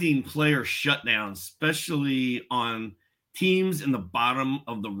expecting player shutdowns, especially on teams in the bottom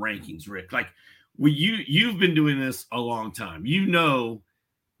of the rankings, Rick? Like, you've been doing this a long time. You know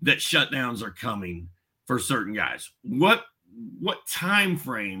that shutdowns are coming for certain guys. What time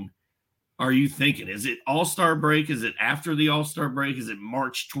frame are you thinking? Is it All-Star break? Is it after the All-Star break? Is it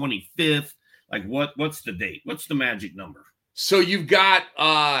March 25th? Like, what's the date? What's the magic number? So you've got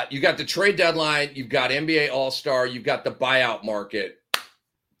the trade deadline, you've got NBA All-Star, you've got the buyout market.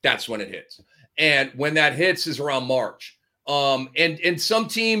 That's when it hits. And when that hits is around March. And some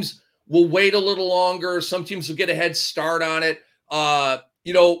teams will wait a little longer. Some teams will get a head start on it.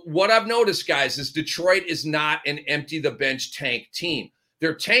 What I've noticed, guys, is Detroit is not an empty the bench tank team.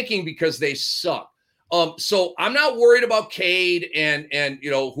 They're tanking because they suck. So I'm not worried about Cade and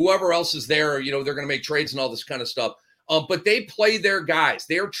whoever else is there. They're going to make trades and all this kind of stuff. But they play their guys.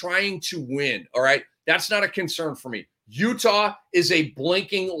 They are trying to win. All right. That's not a concern for me. Utah is a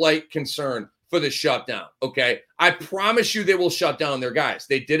blinking light concern for the shutdown. Okay. I promise you they will shut down their guys.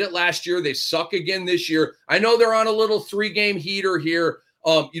 They did it last year. They suck again this year. I know they're on a little 3-game heater here.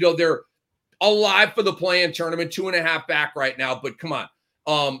 They're alive for the play-in tournament, 2.5 back right now, but come on.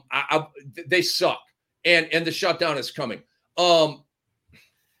 They suck. And the shutdown is coming.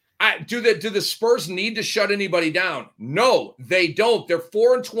 Do the Spurs need to shut anybody down? No, they don't. They're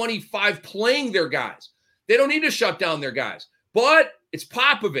 4-25 playing their guys. They don't need to shut down their guys. But it's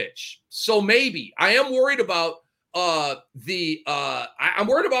Popovich, so maybe. I am worried about I'm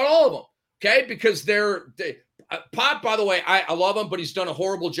worried about all of them. Okay, because Pop. By the way, I love him, but he's done a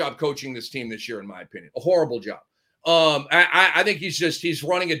horrible job coaching this team this year, in my opinion. A horrible job. I think he's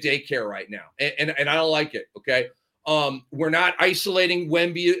running a daycare right now, and I don't like it. Okay. We're not isolating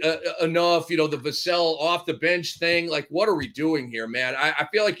Wemby enough, the Vassell off the bench thing. Like, what are we doing here, man? I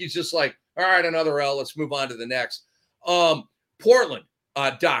feel like he's just like, all right, another L. Let's move on to the next. Portland,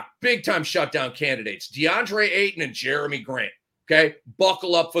 Doc, big time shutdown candidates. DeAndre Ayton and Jeremy Grant. Okay.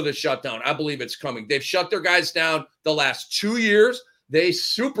 Buckle up for the shutdown. I believe it's coming. They've shut their guys down the last 2 years. They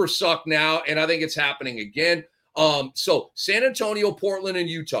super suck now. And I think it's happening again. So San Antonio, Portland, and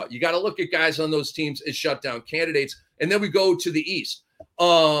Utah, you got to look at guys on those teams as shutdown candidates. And then we go to the East.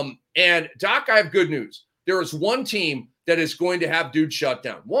 And Doc, I have good news. There is one team that is going to have dudes shut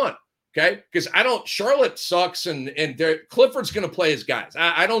down. One. Okay. Because Charlotte sucks and Clifford's going to play his guys.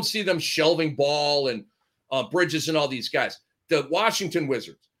 I don't see them shelving Ball and Bridges and all these guys. The Washington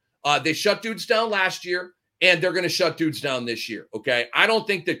Wizards. They shut dudes down last year, and they're going to shut dudes down this year, okay? I don't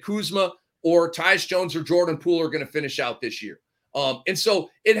think that Kuzma or Tyus Jones or Jordan Poole are going to finish out this year. And so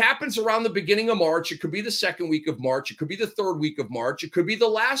it happens around the beginning of March. It could be the second week of March. It could be the third week of March. It could be the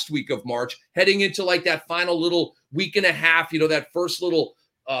last week of March, heading into like that final little week and a half, that first little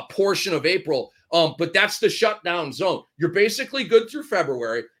portion of April. But that's the shutdown zone. You're basically good through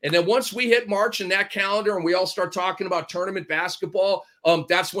February. And then once we hit March in that calendar and we all start talking about tournament basketball,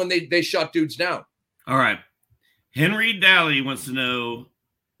 that's when they shut dudes down. All right. Henry Daly wants to know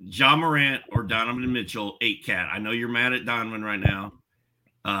Ja Morant or Donovan Mitchell, 8-cat. I know you're mad at Donovan right now.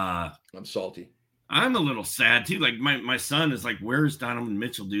 I'm salty. I'm a little sad too. Like my son is like, "Where's Donovan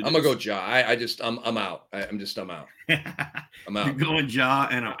Mitchell, dude?" I'm gonna go Ja. I'm out. I'm out. I'm out. You're going Ja,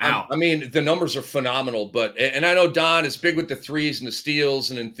 and I'm out. I mean, the numbers are phenomenal, and I know Don is big with the threes and the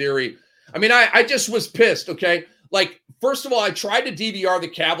steals, and in theory, I mean, I just was pissed. Okay, like first of all, I tried to DVR the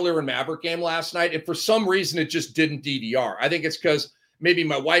Cavalier and Maverick game last night, and for some reason, it just didn't DVR. I think it's because maybe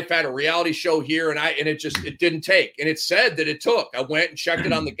my wife had a reality show here and it didn't take. And it said that it took. I went and checked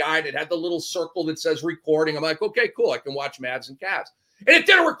it on the guide. It had the little circle that says recording. I'm like, okay, cool. I can watch Mads and Cavs. And it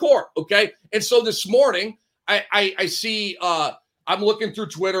didn't record. Okay. And so this morning I see, I'm looking through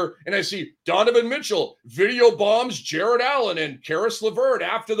Twitter and I see Donovan Mitchell video bombs Jared Allen and Karis LeVert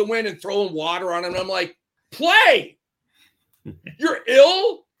after the win and throwing water on him. And I'm like, play. You're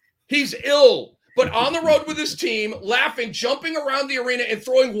ill. He's ill. But on the road with his team, laughing, jumping around the arena, and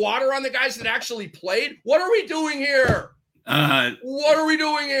throwing water on the guys that actually played. What are we doing here? What are we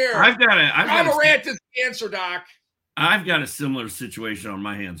doing here? I'm a rant is the answer, Doc. I've got a similar situation on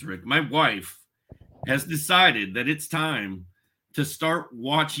my hands, Rick. My wife has decided that it's time to start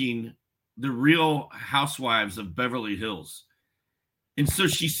watching the Real Housewives of Beverly Hills. And so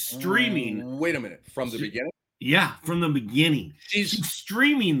she's streaming. Wait a minute. From the beginning? Yeah, from the beginning. She's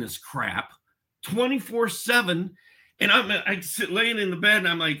streaming this crap 24/7, and I sit laying in the bed and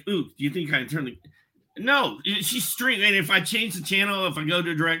I'm like, ooh, do you think I can turn the no, she's streaming, and if I change the channel, if I go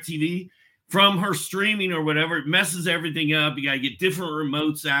to DirecTV from her streaming or whatever, it messes everything up. You gotta get different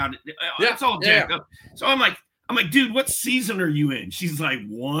remotes out. That's all jacked up. So I'm like, dude, what season are you in? She's like,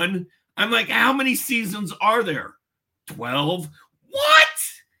 1. I'm like, how many seasons are there? 12. What?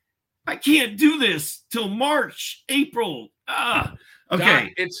 I can't do this till March, April. Okay. Doc,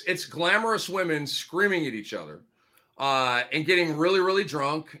 it's glamorous women screaming at each other and getting really, really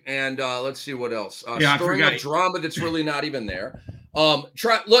drunk. And let's see what else. Stirring up drama that's really not even there.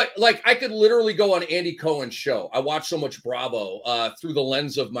 I could literally go on Andy Cohen's show. I watch so much Bravo through the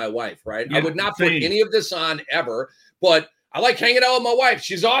lens of my wife, right? Yeah, I would not put any of this on ever, but I like hanging out with my wife.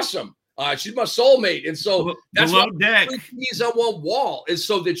 She's awesome. She's my soulmate. And so that's what he's on one wall is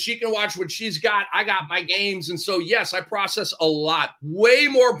so that she can watch what she's got. I got my games. And so, yes, I process a lot, way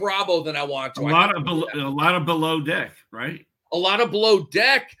more Bravo than I want to. A lot of below deck, right? A lot of below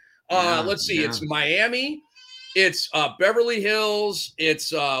deck. Let's see. Yeah. It's Miami. It's Beverly Hills.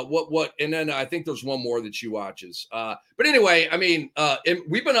 It's what? And then I think there's one more that she watches. But anyway, I mean,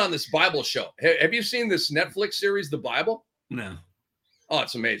 we've been on this Bible show. Have you seen this Netflix series, The Bible? No. Oh,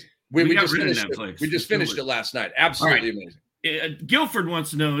 it's amazing. We just finished Netflix. We just finished it last night. Absolutely amazing. Guilford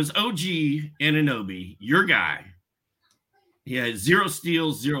wants to know, is OG Anunoby your guy? He had 0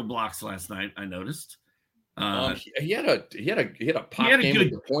 steals, 0 blocks last night, I noticed. He had a pop game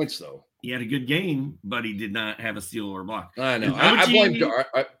with the points, though. He had a good game, but he did not have a steal or a block. I know. I blame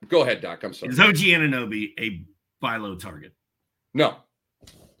go ahead, Doc. I'm sorry. Is OG Anunoby a buy low target? No,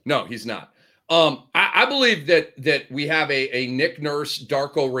 he's not. I believe that we have a Nick Nurse,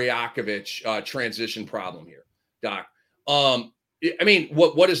 Darko Rajakovic transition problem here, Doc. I mean,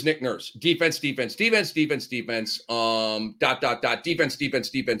 what is Nick Nurse? Defense. Defense.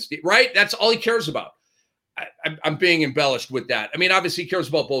 Right? That's all he cares about. I'm being embellished with that. I mean, obviously he cares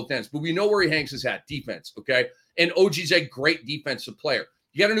about both ends, but we know where he hangs his hat, defense, okay? And OG's a great defensive player.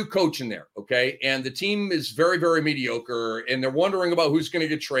 You got a new coach in there, okay? And the team is very, very mediocre, and they're wondering about who's going to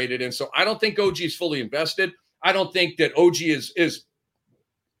get traded. And so I don't think OG is fully invested. I don't think that OG is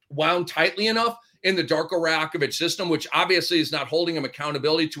wound tightly enough in the Darko Rajakovic system, which obviously is not holding him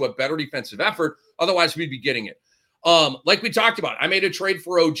accountability to a better defensive effort. Otherwise, we'd be getting it. Like we talked about, I made a trade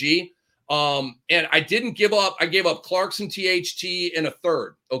for OG. And I didn't give up. I gave up Clarkson, THT, and a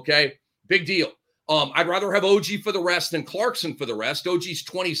third. Okay. Big deal. I'd rather have OG for the rest than Clarkson for the rest. OG's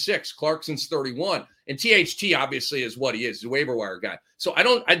 26, Clarkson's 31. And THT obviously is what he is. He's a waiver wire guy. So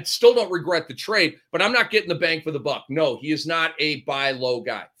I still don't regret the trade, but I'm not getting the bang for the buck. No, he is not a buy low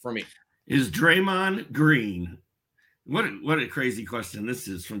guy for me. Is Draymond Green? What a crazy question. This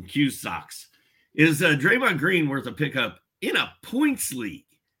is from Q Sox. Is Draymond Green worth a pickup in a points league?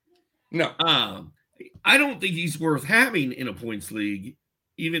 No. I don't think he's worth having in a points league,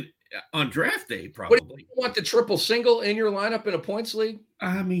 even on draft day, probably. What, you want the triple single in your lineup in a points league?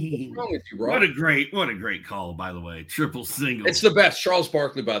 I mean, what's wrong with you, bro? What a great call, by the way. Triple single. It's the best. Charles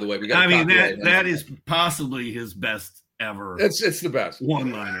Barkley, by the way. That is possibly his best ever. It's the best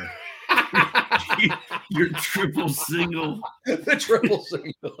one-liner. Your triple single. The triple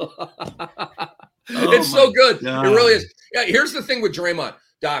single. It's so good. God. It really is. Yeah, here's the thing with Draymond,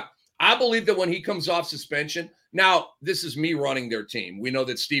 Doc. I believe that when he comes off suspension, now this is me running their team. We know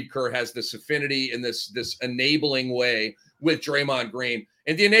that Steve Kerr has this affinity and this enabling way with Draymond Green.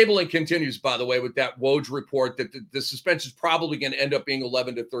 And the enabling continues, by the way, with that Woj report that the suspension is probably going to end up being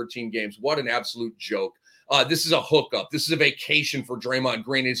 11 to 13 games. What an absolute joke. This is a hookup. This is a vacation for Draymond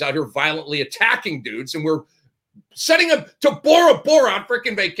Green. He's out here violently attacking dudes, and we're setting him to Bora Bora on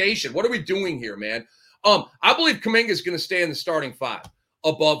freaking vacation. What are we doing here, man? I believe Kuminga is going to stay in the starting five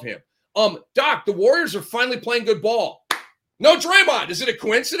above him. Doc, the Warriors are finally playing good ball. No Draymond. Is it a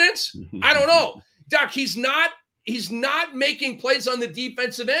coincidence? I don't know. Doc, he's not making plays on the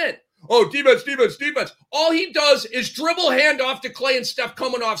defensive end. Oh, defense. All he does is dribble handoff to Clay and Steph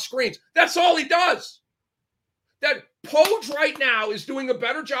coming off screens. That's all he does. That Poge right now is doing a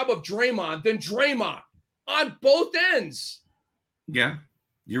better job of Draymond than Draymond on both ends. Yeah,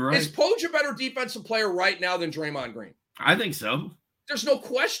 you're right. Is Poge a better defensive player right now than Draymond Green? I think so. There's no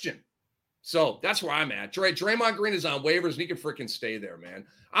question. So that's where I'm at. Draymond Green is on waivers, and he can freaking stay there, man.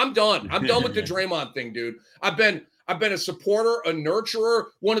 I'm done. I'm done with the Draymond thing, dude. I've been a supporter, a nurturer,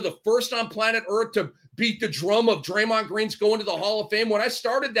 one of the first on planet Earth to beat the drum of Draymond Green's going to the Hall of Fame. When I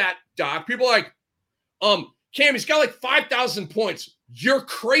started that, Doc, people are like, Cam, he's got like 5,000 points. You're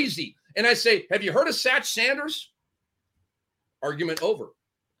crazy. And I say, have you heard of Satch Sanders? Argument over.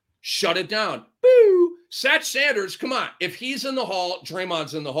 Shut it down. Boo. Satch Sanders, come on. If he's in the Hall,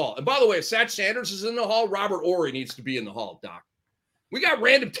 Draymond's in the Hall. And by the way, if Satch Sanders is in the Hall, Robert Horry needs to be in the Hall, Doc. We got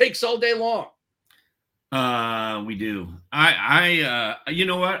random takes all day long. We do. I you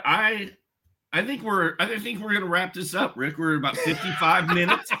know what? I think we're going to wrap this up, Rick. We're at about 55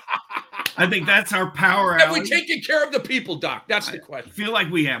 minutes. I think that's our power hour. Have we taken care of the people, Doc? That's the question. I feel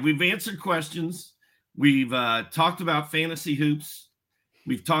like we have. We've answered questions. We've talked about fantasy hoops.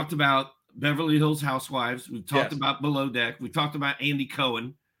 We've talked about Beverly Hills Housewives. We've talked about Below Deck. We've talked about Andy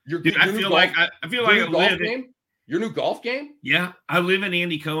Cohen. I feel like I live in your new golf game. Yeah, I live in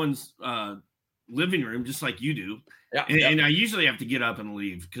Andy Cohen's living room, just like you do. Yeah, and I usually have to get up and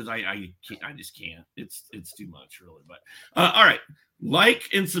leave because I just can't. It's too much, really. But all right, like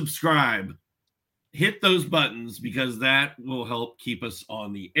and subscribe. Hit those buttons because that will help keep us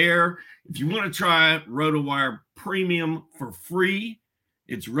on the air. If you want to try RotoWire Premium for free,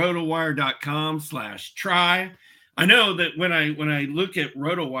 it's rotowire.com/try. I know that when I look at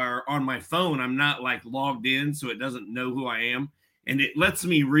RotoWire on my phone, I'm not like logged in, so it doesn't know who I am. And it lets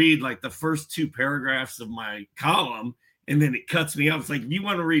me read like the first two paragraphs of my column, and then it cuts me off. It's like, if you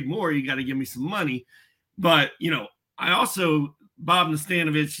want to read more, you got to give me some money. But, I also, Bob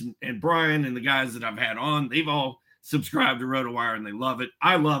Nastanovich and Brian and the guys that I've had on, they've all subscribed to RotoWire and they love it.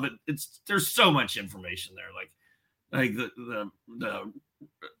 I love it. There's so much information there, like the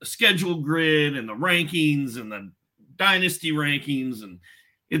schedule grid and the rankings and the Dynasty rankings, and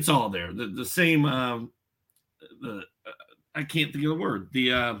it's all there. The same I can't think of the word.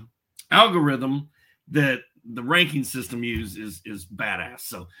 The algorithm that the ranking system uses is badass.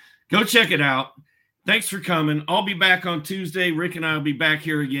 So go check it out. Thanks for coming. I'll be back on Tuesday. Rick and I will be back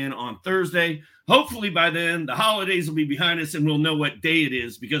here again on Thursday. Hopefully by then the holidays will be behind us and we'll know what day it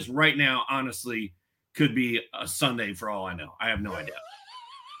is, because right now, honestly, could be a Sunday for all I know. I have no idea.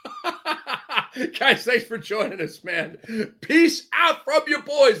 Guys, thanks for joining us, man. Peace out from your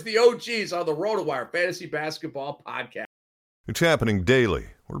boys, the OGs on the RotoWire Fantasy Basketball Podcast. It's happening daily.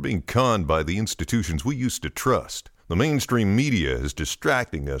 We're being conned by the institutions we used to trust. The mainstream media is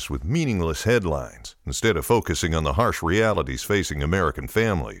distracting us with meaningless headlines instead of focusing on the harsh realities facing American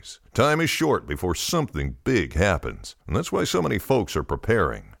families. Time is short before something big happens, and that's why so many folks are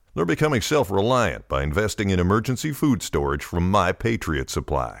preparing. They're becoming self-reliant by investing in emergency food storage from My Patriot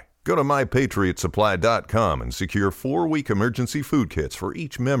Supply. Go to MyPatriotSupply.com and secure 4-week emergency food kits for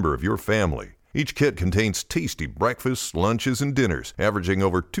each member of your family. Each kit contains tasty breakfasts, lunches, and dinners, averaging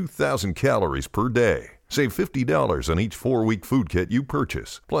over 2,000 calories per day. Save $50 on each 4-week food kit you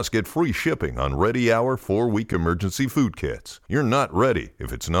purchase, plus get free shipping on Ready Hour 4-week emergency food kits. You're not ready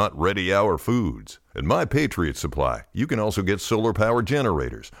if it's not Ready Hour Foods. At My Patriot Supply, you can also get solar power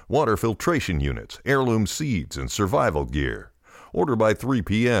generators, water filtration units, heirloom seeds, and survival gear. Order by 3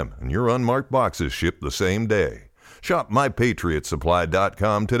 p.m. and your unmarked boxes ship the same day. Shop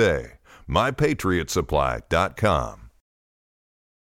MyPatriotSupply.com today. MyPatriotSupply.com.